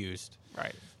abused.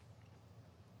 right.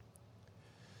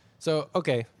 So,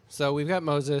 okay, so we've got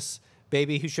Moses,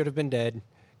 baby who should have been dead,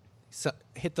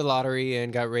 hit the lottery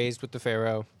and got raised with the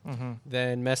Pharaoh,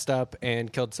 then messed up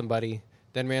and killed somebody,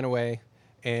 then ran away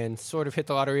and sort of hit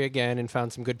the lottery again and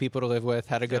found some good people to live with,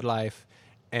 had a good life,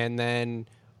 and then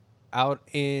out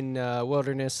in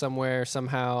wilderness somewhere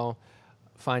somehow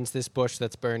finds this bush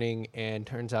that's burning, and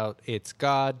turns out it's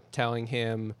God telling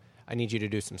him, I need you to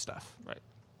do some stuff. Right.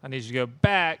 I need you to go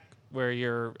back where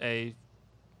you're a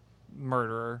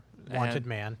murderer. Wanted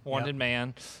man. Wanted Yep.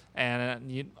 man.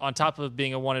 And on top of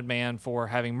being a wanted man for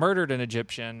having murdered an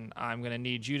Egyptian, I'm going to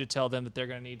need you to tell them that they're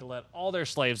going to need to let all their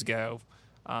slaves go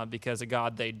because a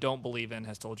God they don't believe in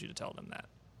has told you to tell them that.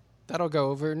 That'll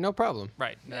go over, no problem.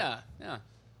 Right. Yeah.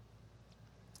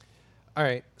 All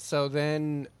right, so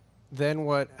then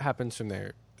what happens from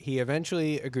there? He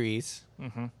eventually agrees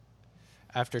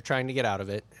after trying to get out of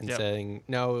it and Yep. saying,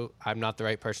 no, I'm not the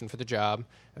right person for the job.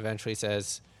 Eventually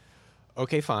says,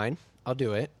 okay, fine, I'll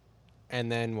do it. And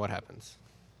then what happens?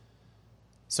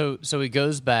 So he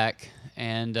goes back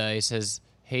and he says,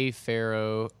 hey,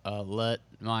 Pharaoh, let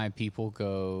my people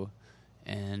go.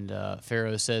 And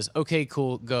Pharaoh says, okay,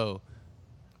 cool, go.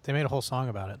 They made a whole song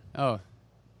about it. Oh,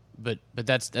 but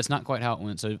that's not quite how it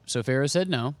went. So Pharaoh said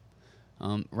no.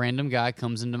 Random guy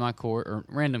comes into my court, or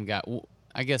random guy,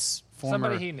 I guess former.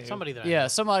 Somebody he knew. Somebody that Yeah,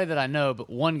 somebody that I know, but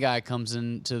one guy comes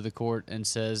into the court and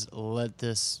says, let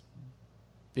this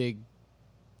big,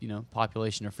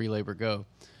 population of free labor go.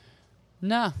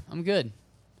 Nah, I'm good.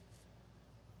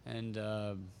 And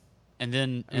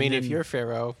then... I mean, if you're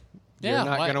Pharaoh, Yeah, you're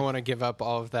not why- going to want to give up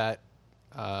all of that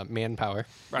manpower.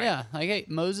 Right. Yeah, like, hey,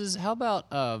 Moses, how about...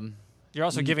 You're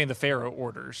also giving the Pharaoh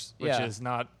orders, which Yeah. is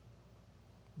not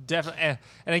Definitely.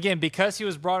 And again, because he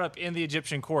was brought up in the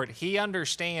Egyptian court, he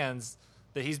understands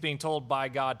that he's being told by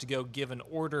God to go give an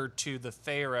order to the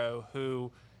Pharaoh,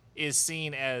 who is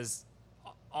seen as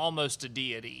almost a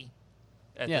deity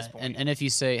at this point. And if you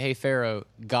say, hey, Pharaoh,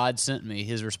 God sent me,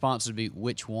 his response would be,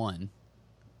 which one?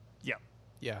 Yeah.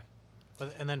 Yeah.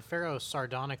 And then Pharaoh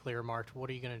sardonically remarked, "What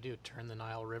are you going to do? Turn the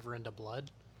Nile River into blood?"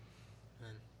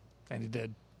 And he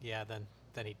did. Yeah, then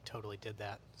he totally did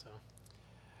that. So,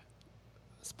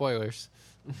 Spoilers.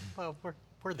 well,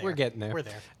 we're there. We're getting there. We're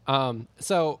there.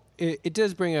 So it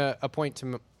does bring a point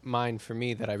to mind for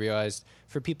me that I realized.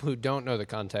 For people who don't know the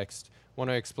context, want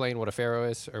to explain what a pharaoh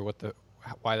is or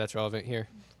why that's relevant here?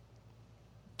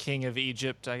 King of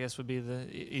Egypt, I guess, would be the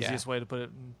easiest way to put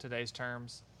it in today's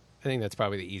terms. I think that's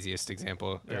probably the easiest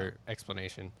example or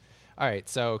explanation. All right,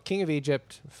 so King of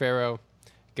Egypt, Pharaoh,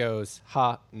 goes,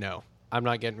 no, I'm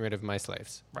not getting rid of my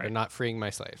slaves. Right. Or not freeing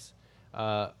my slaves.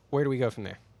 Where do we go from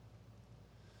there?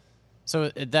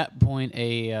 So at that point,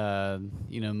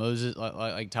 Moses,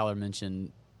 like Tyler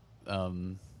mentioned,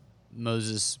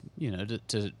 Moses,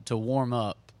 to warm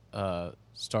up,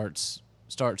 starts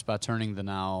by turning the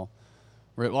Nile.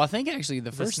 Well, I think actually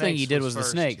the first thing he did was the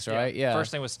snakes, right? Yeah.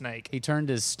 First thing was snake. He turned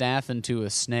his staff into a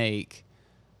snake,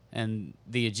 and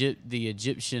the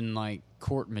Egyptian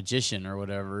court magician or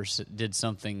whatever did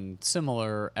something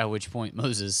similar. At which point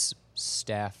Moses'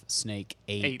 staff snake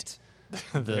ate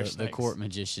the court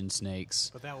magician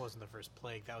snakes. But that wasn't the first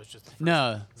plague. That was just the first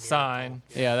No sign.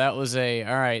 Yeah, that was all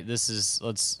right. This is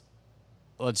let's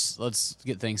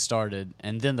get things started.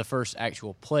 And then the first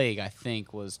actual plague, I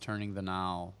think, was turning the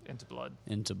Nile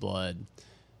into blood.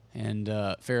 And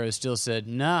Pharaoh still said,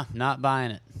 "Nah, not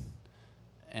buying it."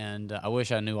 And I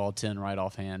wish I knew all 10 right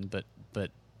offhand, but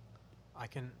I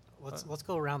can. Let's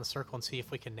go around the circle and see if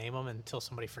we can name them until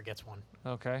somebody forgets one.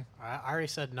 Okay. I already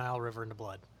said Nile River into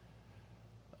blood.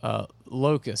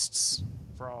 Locusts.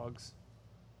 Frogs.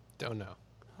 Don't know.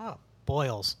 Oh,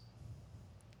 boils.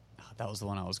 That was the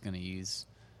one I was going to use.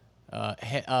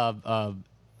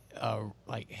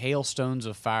 Hailstones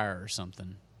of fire or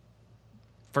something.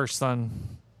 First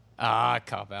son.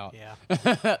 Cop out. Yeah,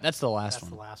 That's the last that's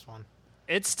one. the last one.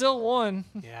 It's still one.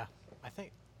 Yeah, I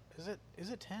think is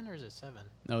it 10 or is it 7?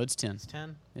 No, it's 10. It's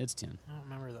 10. It's 10. I don't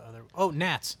remember the other. Oh,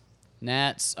 gnats.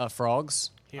 Gnats, frogs.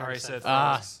 He I already said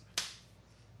frogs. frogs.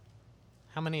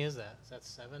 How many is that? Is that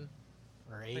 7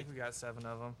 or I 8? think we got 7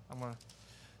 of them. I'm gonna.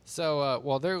 So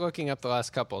while they're looking up the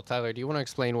last couple, Tyler, do you want to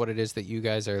explain what it is that you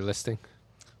guys are listing?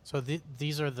 So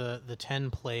these are the 10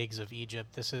 plagues of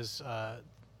Egypt. This is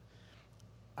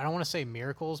I don't want to say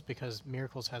miracles because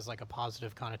miracles has a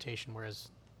positive connotation, whereas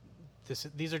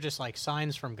these are just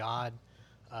signs from God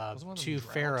to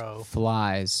Pharaoh.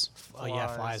 Flies. Oh yeah,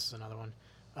 flies is another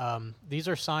one. These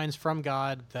are signs from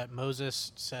God that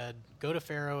Moses said, "Go to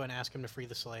Pharaoh and ask him to free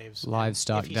the slaves."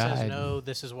 Livestock if he died. says no,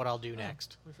 this is what I'll do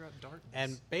next. We forgot darkness.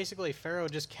 And basically, Pharaoh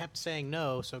just kept saying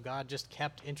no, so God just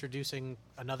kept introducing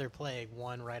another plague,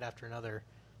 one right after another,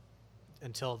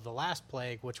 until the last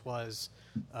plague, which was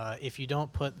if you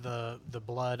don't put the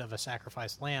blood of a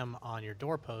sacrificed lamb on your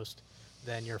doorpost,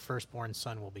 then your firstborn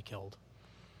son will be killed.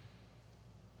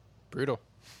 Brutal.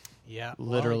 Yeah,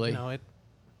 Literally. Well,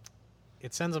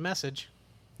 it sends a message.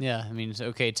 Yeah, I mean, it's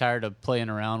okay, tired of playing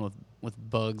around with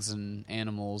bugs and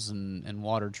animals and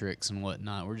water tricks and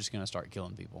whatnot. We're just going to start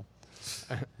killing people.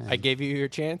 I gave you your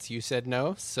chance. You said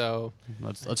no, so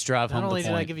Let's drive Not home only the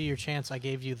did I point. give you your chance, I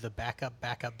gave you the backup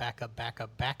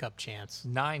chance.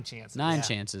 9 chances. 9 Yeah.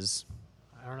 chances.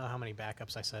 I don't know how many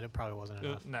backups I said. It probably wasn't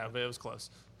enough. No, but it was close.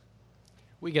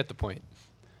 we get the point.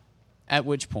 At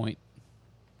which point,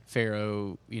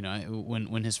 Pharaoh,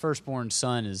 when his firstborn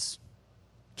son is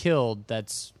killed,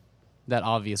 that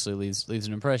obviously leaves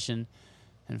an impression,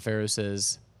 and Pharaoh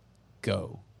says,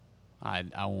 "Go, I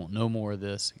want no more of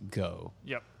this. Go."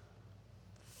 Yep.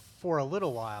 For a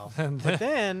little while. But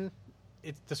then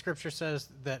the scripture says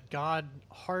that God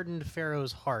hardened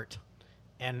Pharaoh's heart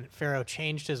and Pharaoh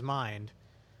changed his mind.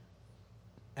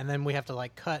 And then we have to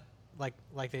cut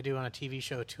like they do on a TV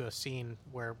show to a scene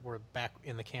where we're back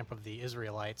in the camp of the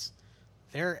Israelites.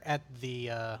 They're at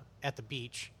the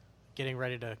beach getting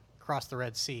ready to cross the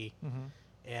Red Sea. Mm-hmm.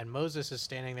 And Moses is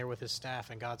standing there with his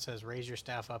staff, and God says, "Raise your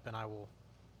staff up and I will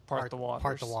Part the waters.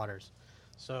 Part the waters."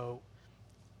 So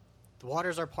the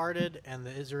waters are parted, and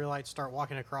the Israelites start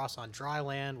walking across on dry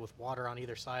land with water on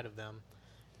either side of them.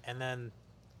 And then,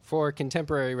 For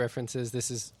contemporary references,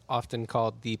 this is often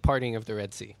called the parting of the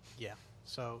Red Sea. yeah.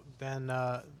 So then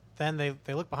they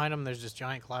look behind them. There's this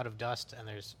giant cloud of dust, and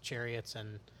there's chariots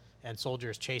and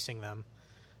soldiers chasing them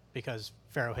because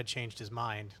Pharaoh had changed his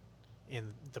mind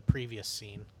in the previous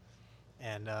scene.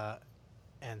 And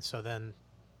and so then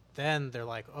they're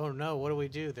like, oh no, what do we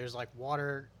do? There's like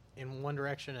water in one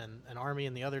direction and an army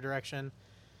in the other direction,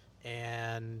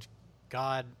 and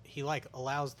God, he like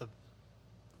allows the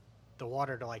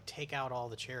water to like take out all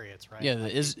the chariots, right? Yeah, the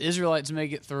like Israelites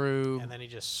make it through. and then he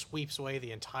just sweeps away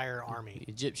the entire army.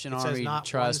 The Egyptian It says army not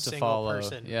tries one to single follow.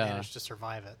 person Yeah, managed to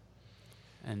survive it.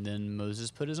 and then Moses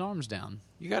put his arms down.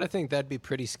 You got to think that'd be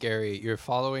pretty scary. You're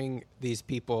following these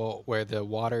people where the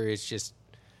water is just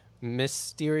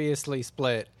mysteriously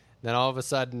split. Then all of a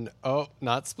sudden, oh,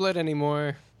 not split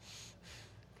anymore.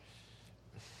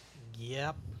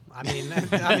 Yep. I mean,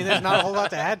 there's not a whole lot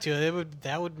to add to it.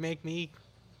 That would make me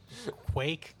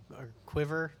quake or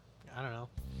quiver. I don't know.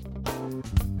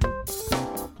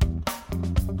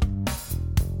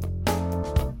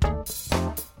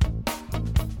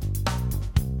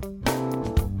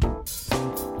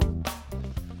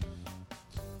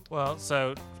 Well,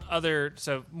 so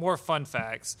more fun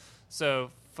facts. So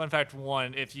fun fact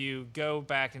one, if you go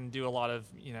back and do a lot of,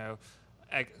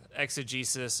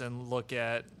 exegesis and look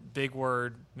at big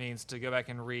word means to go back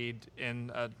and read in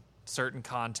a certain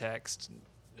context.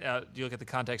 You look at the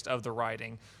context of the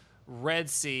writing. Red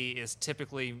Sea is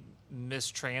typically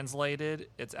mistranslated.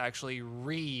 It's actually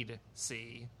Reed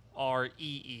Sea,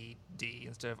 R-E-E-D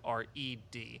instead of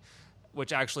R-E-D,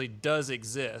 which actually does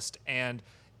exist. And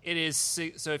it is,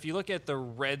 so if you look at the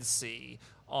Red Sea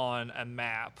on a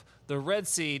map, the Red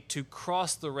Sea, to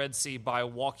cross the Red Sea by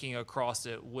walking across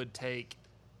it would take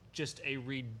just a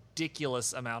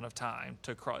ridiculous amount of time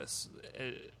to cross.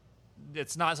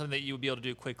 It's not something that you would be able to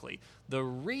do quickly. The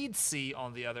Reed Sea,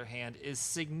 on the other hand, is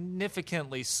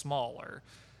significantly smaller.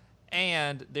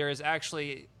 And there is a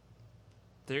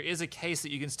case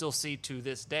that you can still see to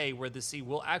this day where the sea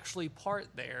will actually part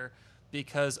there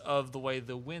because of the way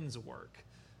the winds work.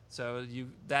 So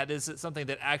that is something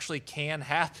that actually can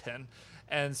happen.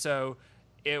 And so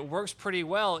it works pretty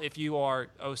well if you are,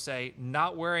 say,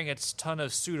 not wearing a ton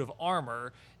of suit of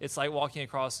armor. It's like walking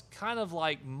across kind of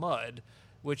like mud,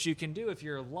 which you can do if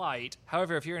you're light.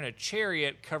 However, if you're in a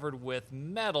chariot covered with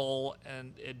metal,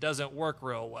 and it doesn't work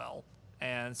real well.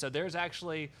 And so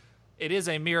it is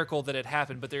a miracle that it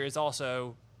happened, but there is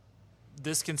also,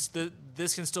 this can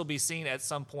still be seen at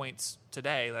some points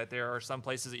today. Like there are some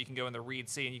places that you can go in the Reed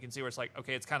Sea and you can see where it's like,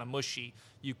 okay, it's kind of mushy.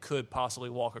 You could possibly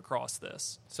walk across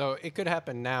this. So it could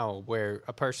happen now where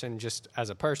a person just as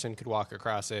a person could walk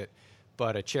across it,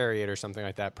 but a chariot or something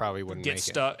like that probably wouldn't Get make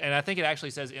stuck. And I think it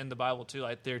actually says in the Bible too,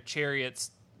 like their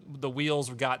chariots, the wheels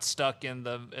got stuck in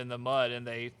the mud and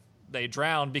they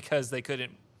drowned because they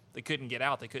couldn't get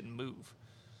out. They couldn't move.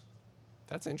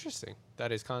 That's interesting.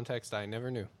 That is context I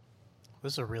never knew.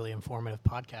 This is a really informative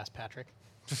podcast, Patrick.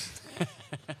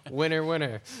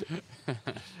 Winner. All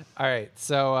right.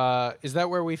 So is that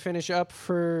where we finish up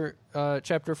for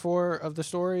chapter 4 of the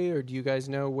story, or do you guys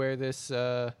know where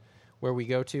where we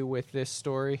go to with this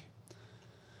story?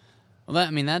 Well,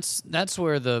 that's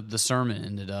where the sermon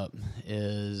ended up.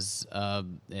 Is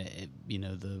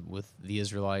with the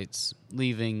Israelites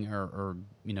leaving, or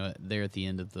there at the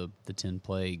end of the 10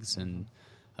 plagues, and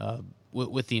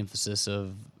with the emphasis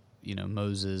of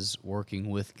Moses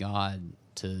working with God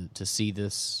to see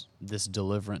this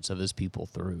deliverance of his people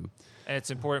through. And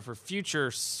it's important for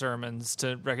future sermons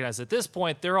to recognize at this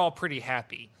point they're all pretty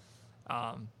happy.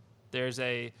 There's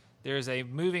a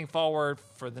moving forward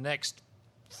for the next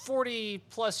 40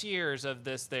 plus years of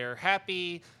this. They're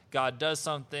happy. God does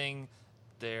something.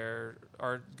 They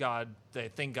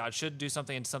think God should do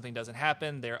something and something doesn't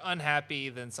happen. They're unhappy.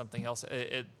 Then something else.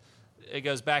 It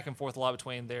goes back and forth a lot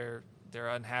between they're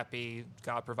unhappy,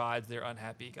 God provides. They're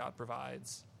unhappy, God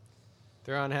provides.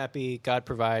 They're unhappy, God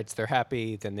provides. They're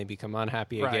happy, then they become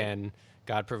unhappy again.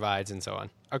 God provides, and so on.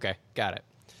 Okay, got it.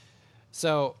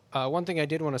 So one thing I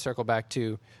did want to circle back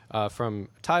to from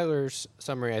Tyler's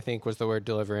summary, I think, was the word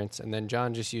deliverance, and then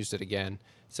John just used it again.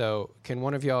 So can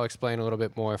one of y'all explain a little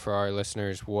bit more for our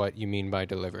listeners what you mean by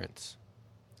deliverance?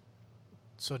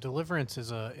 So Deliverance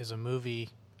is a movie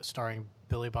starring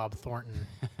Billy Bob Thornton.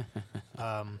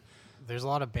 There's a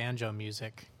lot of banjo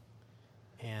music,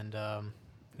 and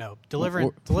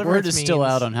Deliverance. Word is still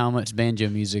out on how much banjo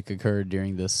music occurred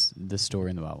during this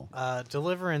story in the Bible.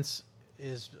 Deliverance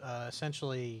is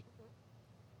essentially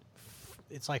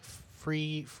it's like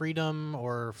freedom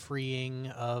or freeing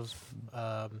of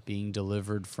being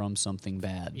delivered from something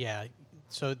bad. Yeah,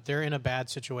 so they're in a bad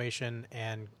situation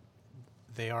and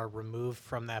they are removed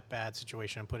from that bad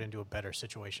situation and put into a better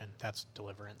situation. That's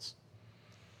deliverance.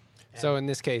 So in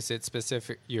this case,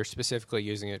 you're specifically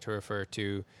using it to refer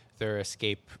to their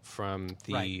escape from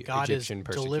the God Egyptian is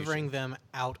persecution. delivering them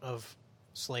out of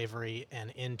slavery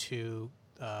and into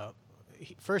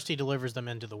first he delivers them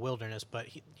into the wilderness, but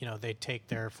they take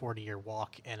their 40-year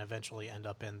walk and eventually end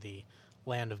up in the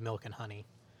land of milk and honey.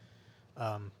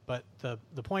 But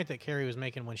the point that Carrie was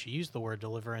making when she used the word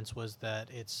deliverance was that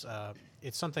it's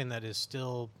something that is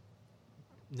still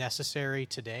necessary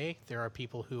today. There are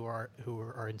people who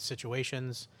are in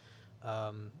situations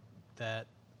that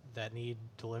need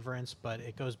deliverance, but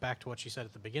it goes back to what she said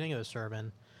at the beginning of the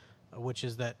sermon, which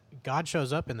is that God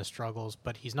shows up in the struggles,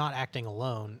 but he's not acting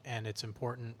alone, and it's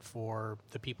important for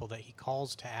the people that he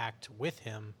calls to act with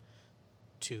him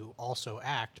to also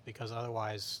act, because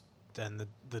otherwise then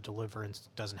the deliverance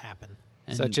doesn't happen.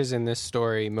 And Such as in this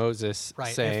story, Moses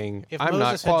saying, if I'm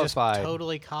Moses not qualified. had just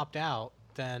totally copped out,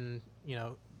 then,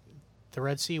 the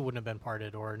Red Sea wouldn't have been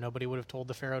parted, or nobody would have told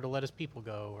the Pharaoh to let his people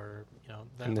go, or,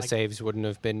 and the slaves wouldn't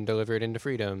have been delivered into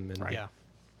freedom. And Yeah.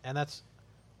 And that's,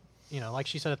 like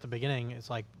she said at the beginning, it's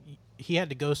like he had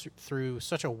to go through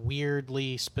such a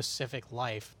weirdly specific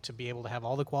life to be able to have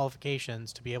all the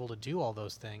qualifications to be able to do all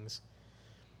those things.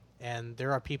 And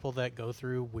there are people that go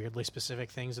through weirdly specific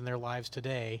things in their lives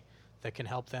today that can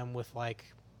help them with,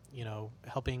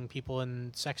 helping people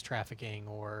in sex trafficking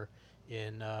or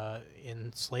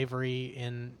in slavery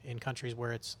in countries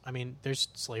where there's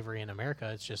slavery in America.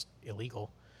 It's just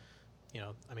illegal.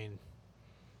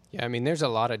 Yeah, there's a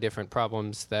lot of different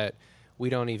problems that we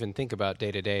don't even think about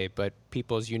day to day, but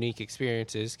people's unique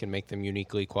experiences can make them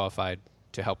uniquely qualified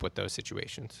to help with those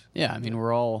situations. Yeah,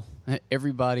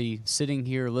 everybody sitting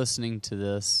here listening to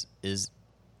this is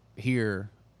here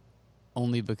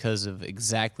only because of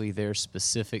exactly their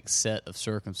specific set of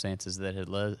circumstances that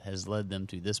has led them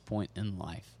to this point in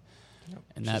life. Yep.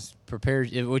 And that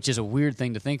prepares, which is a weird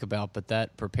thing to think about, but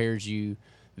that prepares you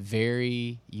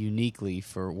very uniquely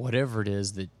for whatever it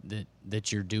is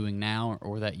that you're doing now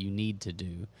or that you need to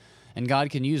do. And God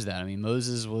can use that.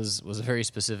 Moses was very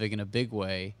specific in a big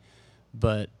way,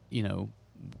 but,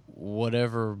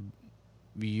 whatever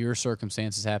your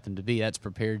circumstances happen to be, that's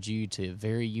prepared you to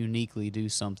very uniquely do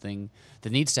something that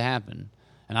needs to happen.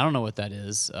 And I don't know what that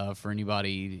is for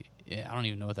anybody. I don't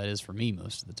even know what that is for me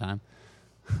most of the time.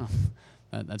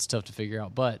 That's tough to figure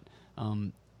out. But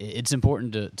it's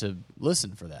important to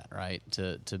listen for that, right?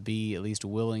 To be at least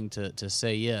willing to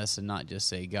say yes and not just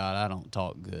say, God, I don't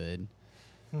talk good.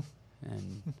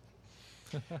 And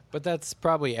but that's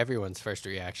probably everyone's first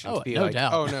reaction. To be no like,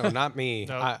 doubt. Oh, no, not me.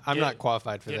 No, I'm not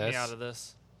qualified for get this. me out of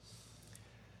this.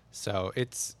 So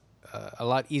it's a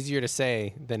lot easier to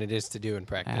say than it is to do in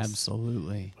practice.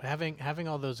 Absolutely. Having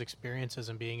all those experiences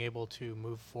and being able to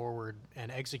move forward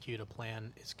and execute a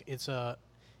plan,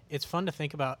 it's fun to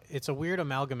think about. It's a weird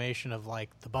amalgamation of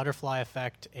the butterfly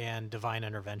effect and divine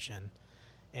intervention.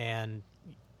 And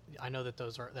I know that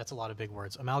that's a lot of big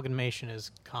words. Amalgamation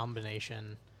is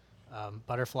combination.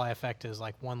 Butterfly effect is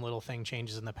one little thing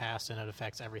changes in the past and it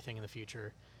affects everything in the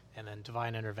future. And then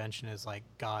divine intervention is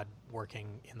God working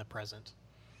in the present.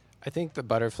 I think the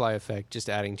butterfly effect, just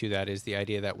adding to that, is the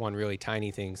idea that one really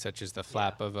tiny thing, such as the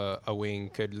flap of a wing,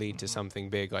 could lead to something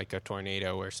big like a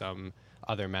tornado or some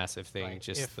other massive thing. Right.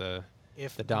 Just the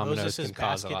If dominoes Moses' can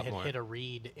cause a basket lot had more. hit a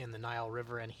reed in the Nile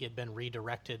River and he had been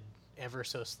redirected ever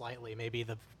so slightly, maybe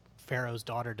the Pharaoh's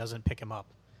daughter doesn't pick him up.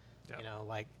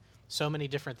 Yep. So many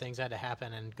different things had to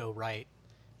happen and go right,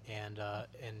 and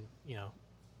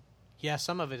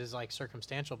some of it is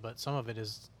circumstantial, but some of it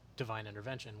is divine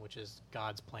intervention, which is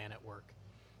God's plan at work.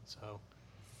 So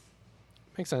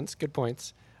makes sense. Good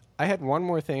points. I had one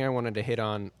more thing I wanted to hit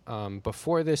on.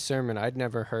 Before this sermon, I'd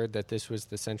never heard that this was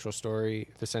the central story,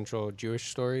 the central Jewish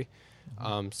story.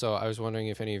 So I was wondering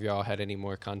if any of y'all had any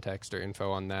more context or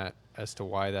info on that as to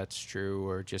why that's true,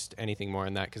 or just anything more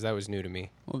on that, because that was new to me.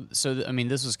 Well, so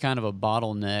this was kind of a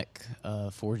bottleneck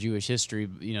for Jewish history.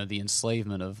 The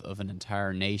enslavement of an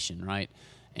entire nation, right?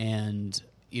 And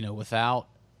without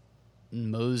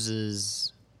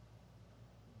Moses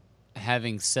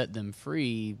having set them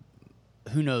free,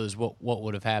 who knows what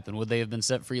would have happened? Would they have been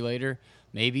set free later?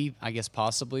 Maybe, I guess,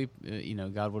 possibly.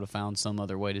 God would have found some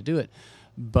other way to do it.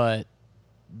 But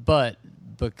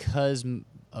because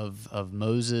of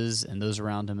Moses and those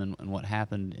around him and what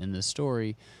happened in this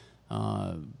story,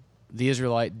 the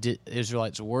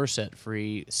Israelites were set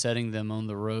free, setting them on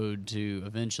the road to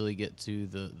eventually get to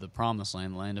the promised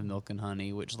land, the land of milk and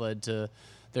honey, which led to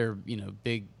their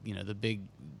the big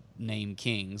name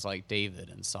kings like David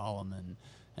and Solomon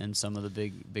and some of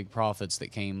the big prophets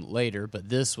that came later. But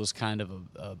this was kind of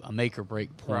a make or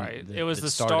break point. Right. It was the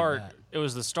start. It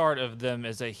was the start of them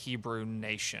as a Hebrew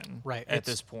nation. Right. At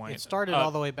this point, it started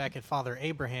all the way back at Father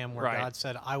Abraham, where right. God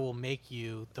said, "I will make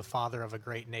you the father of a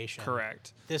great nation."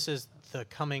 Correct. This is the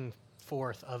coming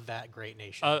forth of that great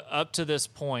nation. Up to this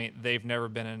point, they've never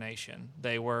been a nation.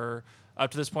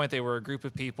 Up to this point, they were a group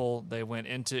of people. They went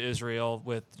into Israel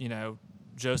with,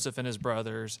 Joseph and his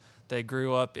brothers. They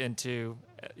grew up into,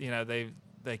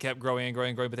 they kept growing and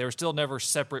growing and growing, but they were still never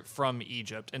separate from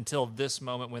Egypt until this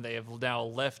moment when they have now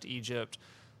left Egypt.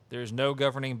 There's no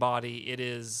governing body.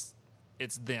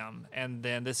 It's them. And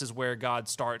then this is where God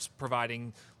starts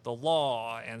providing the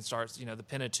law and starts, the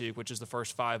Pentateuch, which is the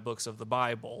first 5 books of the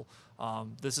Bible.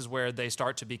 This is where they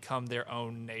start to become their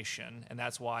own nation. And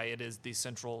that's why it is the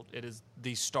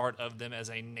start of them as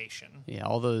a nation. Yeah,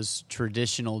 all those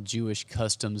traditional Jewish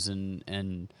customs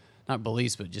and not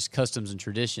beliefs, but just customs and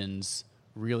traditions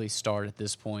really start at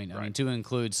this point. I mean, to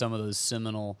include some of those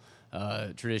seminal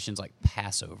traditions like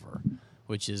Passover,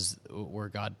 which is where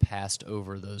God passed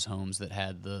over those homes that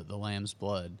had the lamb's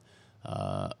blood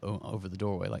over the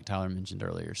doorway, like Tyler mentioned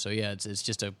earlier. So yeah, it's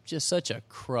just such a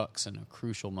crux and a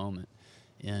crucial moment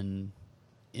in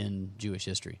Jewish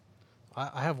history.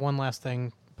 I have one last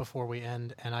thing before we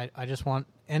end, and I just want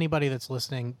anybody that's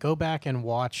listening, go back and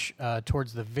watch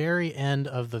towards the very end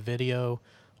of the video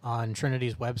on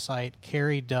Trinity's website.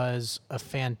 Carrie does a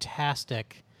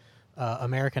fantastic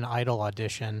American Idol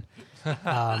audition. There's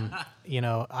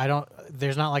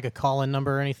not like a call-in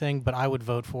number or anything, but I would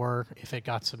vote for her if it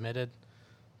got submitted.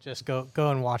 Just go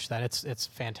and watch that. It's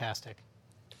fantastic.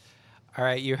 All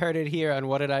right, you heard it here on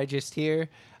What Did I Just Hear?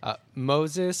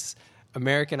 Moses,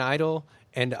 American Idol,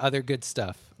 and other good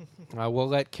stuff. We'll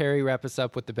let Carrie wrap us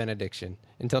up with the benediction.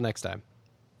 Until next time.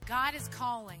 God is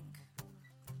calling.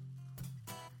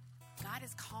 God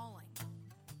is calling.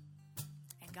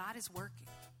 And God is working.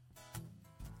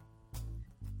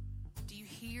 Do you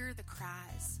hear the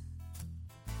cries?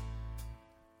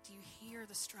 Do you hear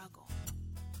the struggle?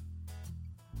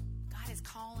 God is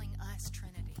calling us,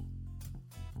 Trinity,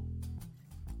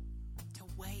 to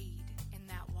wade in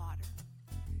that water,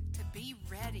 to be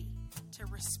ready to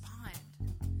respond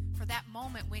for that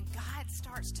moment when God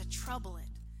starts to trouble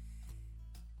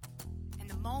it. And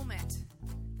the moment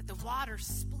that the water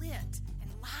split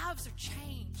and lives are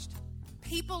changed,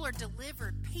 people are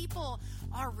delivered, people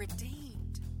are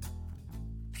redeemed,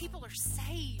 people are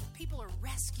saved, people are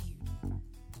rescued.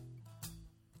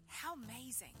 How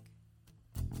amazing.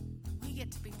 We get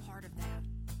to be part of that.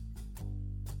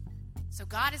 So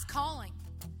God is calling.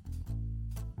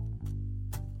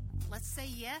 Let's say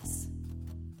yes.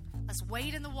 Let's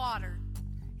wade in the water,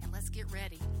 and let's get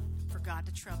ready for God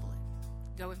to trouble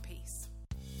it. Go in peace.